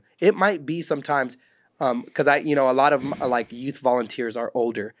on you. It might be sometimes, because a lot of like youth volunteers are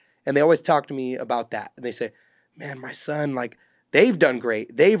older, and they always talk to me about that. And they say, man, my son, like, they've done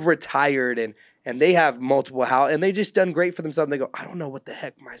great. They've retired and they have multiple houses, and they just done great for themselves. And they go, I don't know what the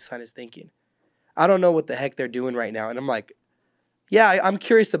heck my son is thinking. I don't know what the heck they're doing right now. And I'm like, yeah, I'm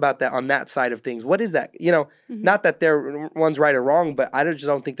curious about that on that side of things. What is that? You know, not that one's right or wrong, but I just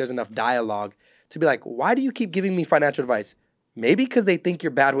don't think there's enough dialogue to be like, why do you keep giving me financial advice? Maybe because they think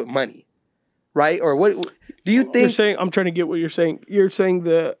you're bad with money, right? Or what do you think? You're saying, I'm trying to get what you're saying. You're saying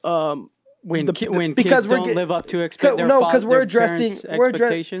when because kids we're don't live up to because we're addressing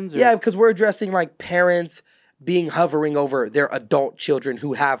expectations. Because we're addressing like parents being hovering over their adult children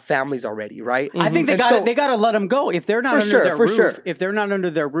who have families already, right? I think they got to let them go. If they're not under their roof, sure. If they're not under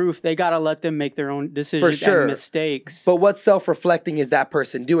their roof, they got to let them make their own decisions and mistakes. But what self-reflecting is that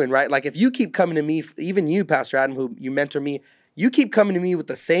person doing, right? Like if you keep coming to me, even you, Pastor Adam, who you mentor me, you keep coming to me with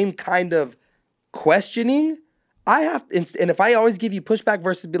the same kind of questioning, and if I always give you pushback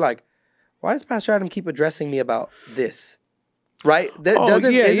versus be like, why does Pastor Adam keep addressing me about this? Right?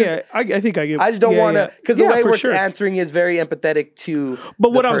 I think I get. I just don't want to, because the way we're answering is very empathetic to.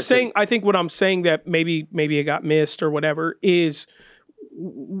 But what I'm saying, I think what I'm saying that maybe it got missed or whatever is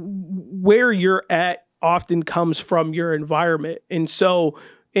where you're at often comes from your environment, and so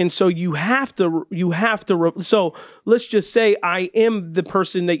you have to. So let's just say I am the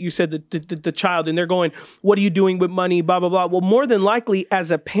person that you said the child, and they're going, "What are you doing with money?" Blah blah blah. Well, more than likely,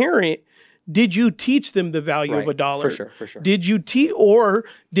 as a parent, did you teach them the value of $1? For sure. Did you or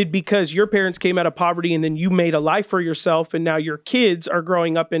did because your parents came out of poverty and then you made a life for yourself and now your kids are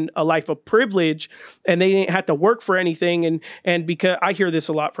growing up in a life of privilege and they didn't have to work for anything, and because I hear this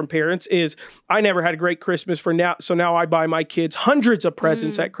a lot from parents is I never had a great Christmas so now I buy my kids hundreds of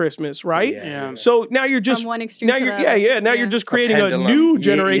presents at Christmas, right? Yeah. So now you're just From one extreme to the other. You're just creating a new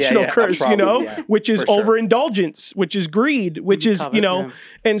generational curse, which is overindulgence, which is greed, which is,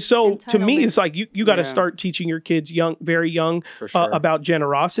 and so to me it's like you got to start teaching your kids very young about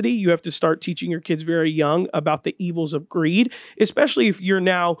generosity. You have to start teaching your kids very young about the evils of greed, especially if you're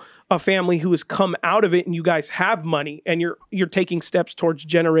now a family who has come out of it and you guys have money and you're taking steps towards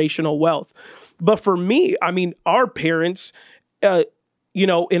generational wealth. But for me, I mean, our parents, in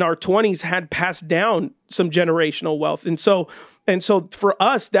our 20s had passed down some generational wealth. And so for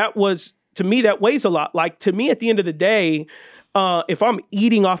us, that weighs a lot. Like to me, at the end of the day, if I'm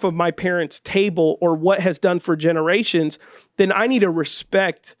eating off of my parents' table or what has done for generations, then I need to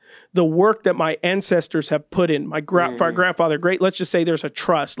respect the work that my ancestors have put in. My grandfather, let's just say there's a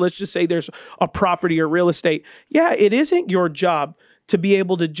trust. Let's just say there's a property or real estate. Yeah, it isn't your job to be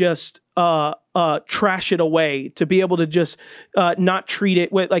able to just trash it away, to be able to just not treat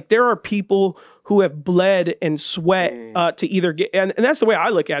it with, like, there are people who have bled and sweat to either get, and that's the way I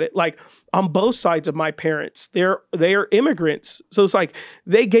look at it. Like on both sides of my parents, they are immigrants. So it's like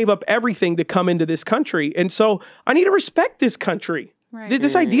they gave up everything to come into this country. And so I need to respect this country. Right.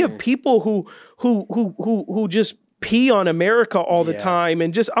 This idea of people who just pee on America all the time.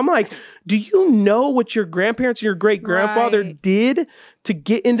 And just, I'm like, do you know what your grandparents, your great grandfather did to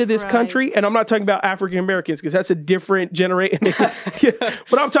get into this country? And I'm not talking about African Americans because that's a different generation.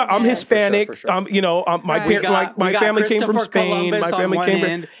 But I'm talking, I'm Hispanic. For sure. My family came from Spain. Columbus my family on came one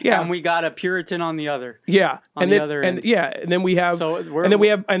end, from, and we got a Puritan on the other. Yeah. On the other end. And then we have,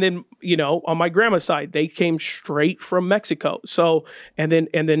 on my grandma's side, they came straight from Mexico. So, and then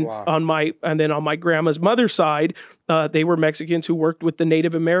on my grandma's mother's side, They were Mexicans who worked with the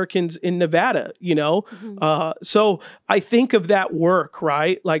Native Americans in Nevada, you know? So I think of that work,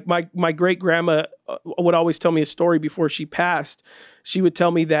 right? Like my great grandma would always tell me a story before she passed. She would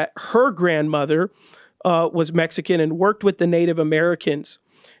tell me that her grandmother was Mexican and worked with the Native Americans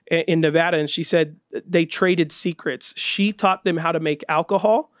in Nevada. And she said they traded secrets. She taught them how to make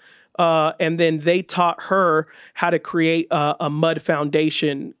alcohol. And then they taught her how to create a mud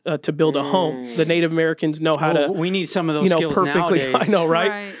foundation to build a home. The Native Americans know how to. We need some of those skills perfectly. nowadays. I know,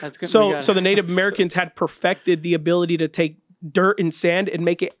 right? That's good. So the Native Americans had perfected the ability to take dirt and sand and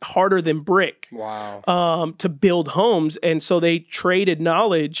make it harder than brick. Wow. To build homes, and so they traded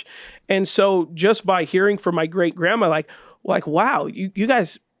knowledge. And so just by hearing from my great grandma, like wow, you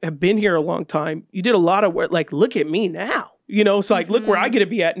guys have been here a long time. You did a lot of work. Like, look at me now. You know, it's like, look where I get to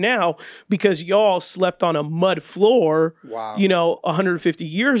be at now because y'all slept on a mud floor, Wow. 150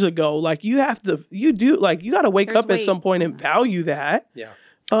 years ago. Like, you got to wake up at some point and value that. Yeah.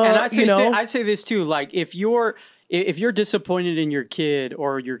 And I'd say this too, like if you're disappointed in your kid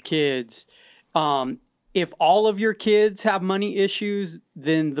or your kids, if all of your kids have money issues,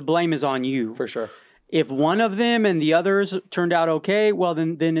 then the blame is on you. For sure. If one of them and the others turned out okay, well,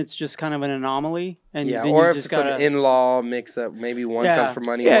 then it's just kind of an anomaly. And Yeah, then or you if just it's an in-law mix up, maybe one comes for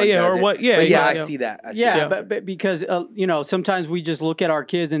money, one doesn't. I see that. But because sometimes we just look at our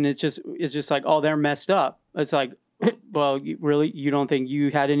kids and it's just like, oh, they're messed up. It's like, well, you don't think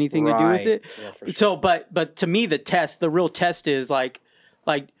you had anything to do with it? Yeah, for sure. So, but to me, the real test is like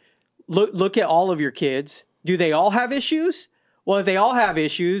look at all of your kids. Do they all have issues? Well, if they all have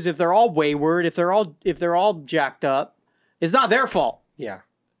issues, if they're all wayward, if they're all jacked up, it's not their fault. Yeah.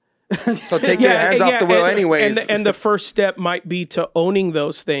 So take your hands off the wheel anyways. And the first step might be to owning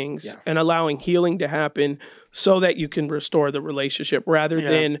those things and allowing healing to happen so that you can restore the relationship rather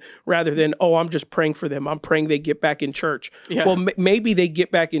than, oh, I'm just praying for them. I'm praying they get back in church. Yeah. Well, maybe they get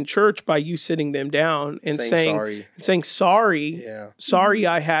back in church by you sitting them down and saying sorry. Yeah. Sorry,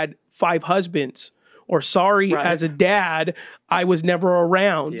 I had 5 husbands. Or sorry, as a dad, I was never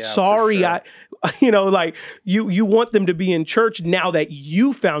around. Yeah, sorry, for sure. you want them to be in church now that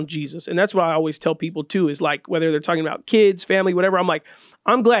you found Jesus. And that's what I always tell people too, is like, whether they're talking about kids, family, whatever, I'm like,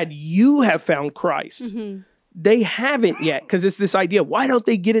 I'm glad you have found Christ. Mm-hmm. They haven't yet, because it's this idea, why don't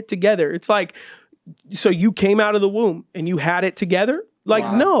they get it together? It's like, so you came out of the womb and you had it together?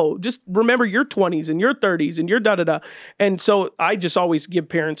 Like, no, just remember your 20s and your 30s and your da-da-da. And so I just always give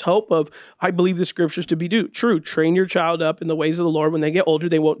parents hope of, I believe the scriptures to be true. Train your child up in the ways of the Lord. When they get older,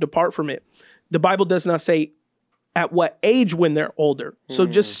 they won't depart from it. The Bible does not say at what age when they're older. So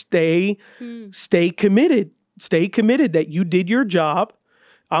just stay committed. Stay committed that you did your job.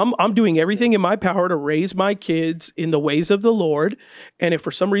 I'm doing everything in my power to raise my kids in the ways of the Lord. And if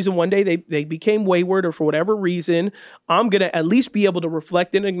for some reason one day they became wayward or for whatever reason, I'm going to at least be able to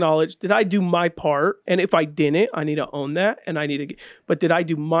reflect and acknowledge, did I do my part? And if I didn't, I need to own that. And but did I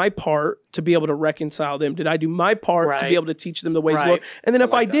do my part to be able to reconcile them? Did I do my part to be able to teach them the ways of the Lord? And then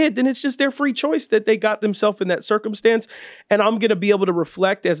if I did, then it's just their free choice that they got themselves in that circumstance. And I'm going to be able to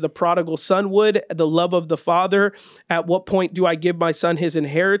reflect as the prodigal son would, the love of the father. At what point do I give my son his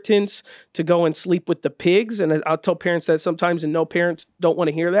inheritance to go and sleep with the pigs? And I'll tell parents that sometimes, and no parents don't want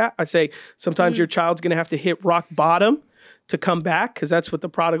to hear that. I say, sometimes your child's going to have to hit rock bottom to come back, because that's what the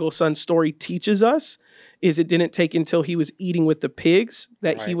prodigal son story teaches us, is it didn't take until he was eating with the pigs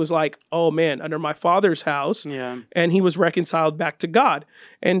that he was like, oh man, under my father's house. Yeah. And he was reconciled back to God.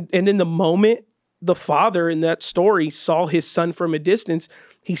 And then the moment the father in that story saw his son from a distance,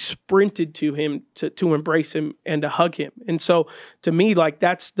 he sprinted to him to embrace him and to hug him. And so to me, like,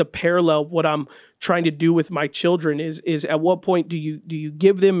 that's the parallel of what I'm trying to do with my children is at what point do you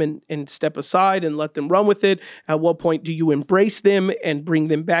give them and step aside and let them run with it? At what point do you embrace them and bring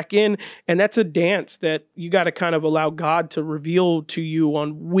them back in? And that's a dance that you got to kind of allow God to reveal to you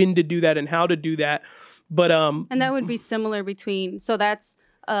on when to do that and how to do that. But and that would be similar so that's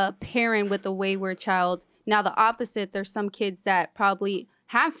a parent with a wayward child. Now the opposite, there's some kids that probably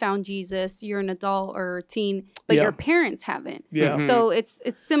have found Jesus, you're an adult or a teen, but your parents haven't. Yeah. Mm-hmm. So it's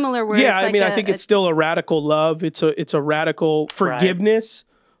similar where it's like I think it's still a radical love. It's a radical forgiveness.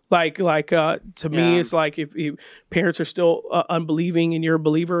 Like to me, it's like if parents are still unbelieving and you're a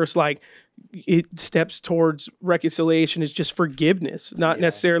believer, it's like it steps towards reconciliation is just forgiveness, not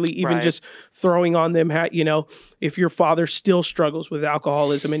necessarily even just throwing on them. If your father still struggles with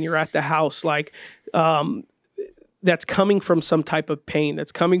alcoholism and you're at the house, like, that's coming from some type of pain,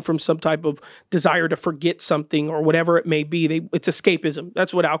 that's coming from some type of desire to forget something or whatever it may be. It's escapism.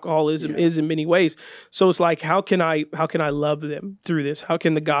 That's what alcoholism is in many ways. So it's like, how can I love them through this? How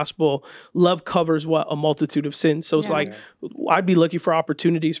can the gospel, love covers what? A multitude of sins. So it's like, I'd be looking for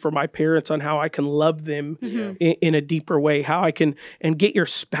opportunities for my parents on how I can love them in a deeper way, how I can, and get your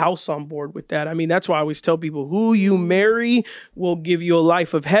spouse on board with that. I mean, that's why I always tell people, who you marry will give you a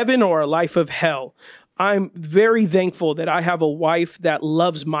life of heaven or a life of hell. I'm very thankful that I have a wife that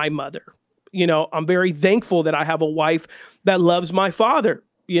loves my mother. You know, I'm very thankful that I have a wife that loves my father,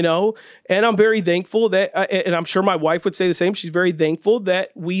 you know, and I'm very thankful that, and I'm sure my wife would say the same. She's very thankful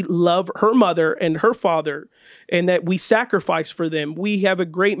that we love her mother and her father and that we sacrifice for them. We have a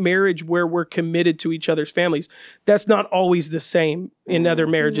great marriage where we're committed to each other's families. That's not always the same in other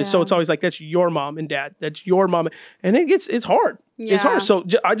marriages. So it's always like, that's your mom and dad. That's your mom. And it's hard. Yeah. It's hard. So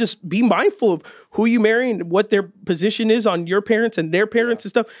I just be mindful of who you marry and what their position is on your parents and their parents and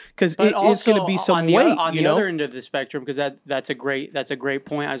stuff, because it's going to be some weight on the other end of the spectrum. Because that's a great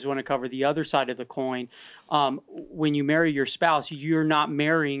point. I just want to cover the other side of the coin. When you marry your spouse, you're not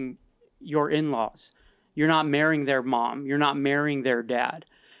marrying your in-laws. You're not marrying their mom. You're not marrying their dad,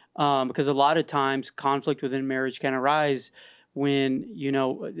 because a lot of times conflict within marriage can arise when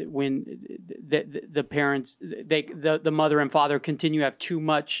the parents, the mother and father continue to have too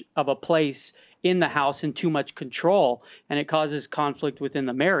much of a place in the house and too much control, and it causes conflict within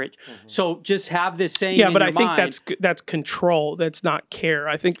the marriage. So just have this saying. Yeah, but I think that's control. That's not care.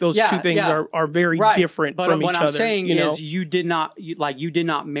 I think those two things are very different from each other. What I'm saying is, you did not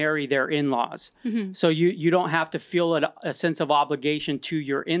marry their in-laws, so you don't have to feel a sense of obligation to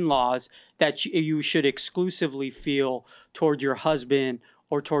your in-laws that you should exclusively feel towards your husband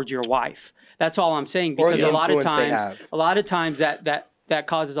or towards your wife. That's all I'm saying, because a lot of times that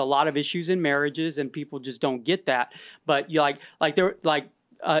causes a lot of issues in marriages, and people just don't get that. But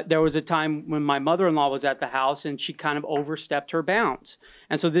there was a time when my mother-in-law was at the house and she kind of overstepped her bounds.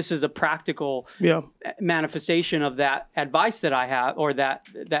 And so this is a practical manifestation of that advice that I have, or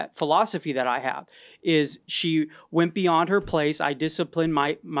that philosophy that I have, is she went beyond her place. I disciplined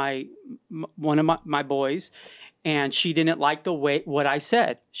one of my boys, and she didn't like the way what I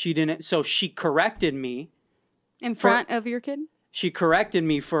said. So she corrected me. In front of your kid? She corrected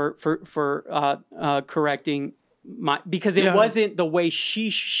me for correcting because it wasn't the way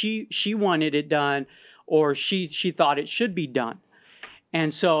she wanted it done, or she thought it should be done.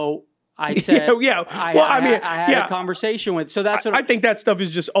 And so I said, I had a conversation with. So that's what I think that stuff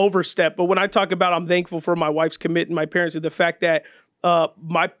is just overstep. But when I talk about, I'm thankful for my wife's commitment, my parents, and the fact that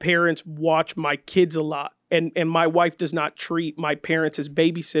my parents watch my kids a lot. And my wife does not treat my parents as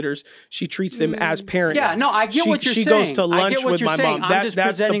babysitters. She treats them as parents. Yeah, no, I get what you're saying. She goes to lunch with my mom. I'm just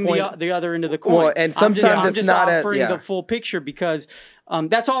presenting the other end of the coin. Well, and sometimes I'm just offering the full picture, because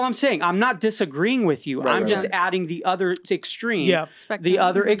that's all I'm saying. I'm not disagreeing with you. I'm just adding the other extreme. Yeah. The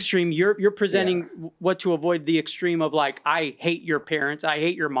other extreme. You're presenting what to avoid the extreme of, like, I hate your parents, I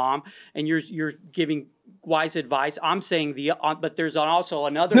hate your mom, and you're giving wise advice. I'm saying but there's also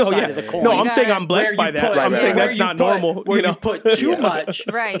another side of the coin. No, I'm saying I'm blessed by that. I'm saying that's not normal. Where you put too much,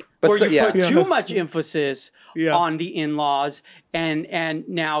 right? Where you put too much emphasis on the in-laws, and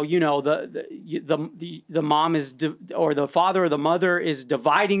now the mom is or the father or the mother is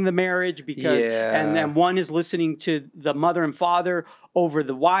dividing the marriage, because and then one is listening to the mother and father over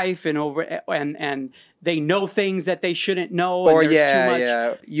the wife, and they know things that they shouldn't know. Or and there's too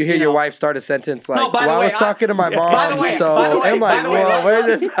much, you hear your wife start a sentence like, no, I was talking to my mom, I'm like, whoa, where's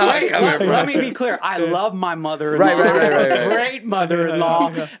this coming from? Let me be clear. I love my mother-in-law. Right. Great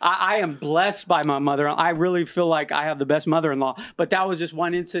mother-in-law. I am blessed by my mother. I really feel like I have the best mother-in-law. But that was just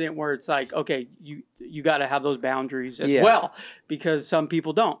one incident where it's like, okay, you got to have those boundaries as well, because some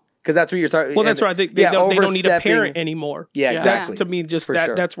people don't. Because that's what you're talking. Well, that's right. I think they don't need a parent anymore. Yeah, exactly. To me, just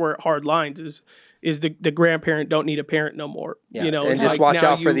that's where hard lines is the grandparent don't need a parent no more. Yeah. And just watch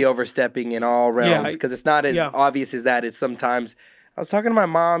out for the overstepping in all realms, because it's not as obvious as that. It's sometimes, I was talking to my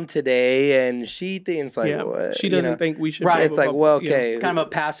mom today, and she thinks like, what? She doesn't think we should. Right. It's like, well, okay. Kind of a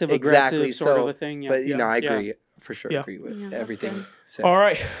passive aggressive sort of a thing. But I agree. For sure, agree with everything. All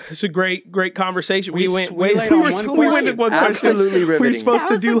right, it's a great conversation. We went to one absolutely riveting. We were supposed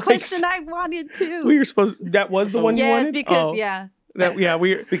to do the question I wanted to. We were supposed. That was the one you wanted. Yes,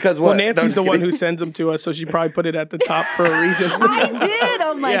 because because what? Nancy's the one who sends them to us, so she probably put it at the top for a reason. I did.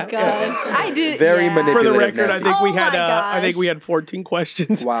 Oh my gosh, I did. Very manipulative. For the record, Nancy. I think we had 14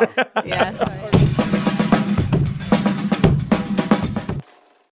 questions. Wow. Yes.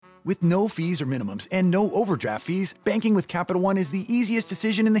 With no fees or minimums and no overdraft fees, banking with Capital One is the easiest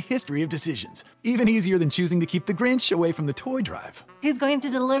decision in the history of decisions. Even easier than choosing to keep the Grinch away from the toy drive. Who's going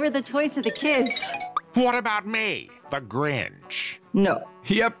to deliver the toys to the kids? What about me, the Grinch? No.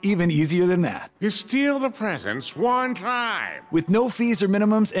 Yep, even easier than that. You steal the presents one time. With no fees or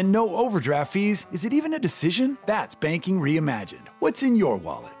minimums and no overdraft fees, is it even a decision? That's banking reimagined. What's in your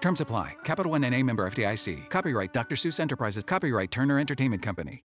wallet? Terms apply. Capital One NA, member FDIC. Copyright Dr. Seuss Enterprises. Copyright Turner Entertainment Company.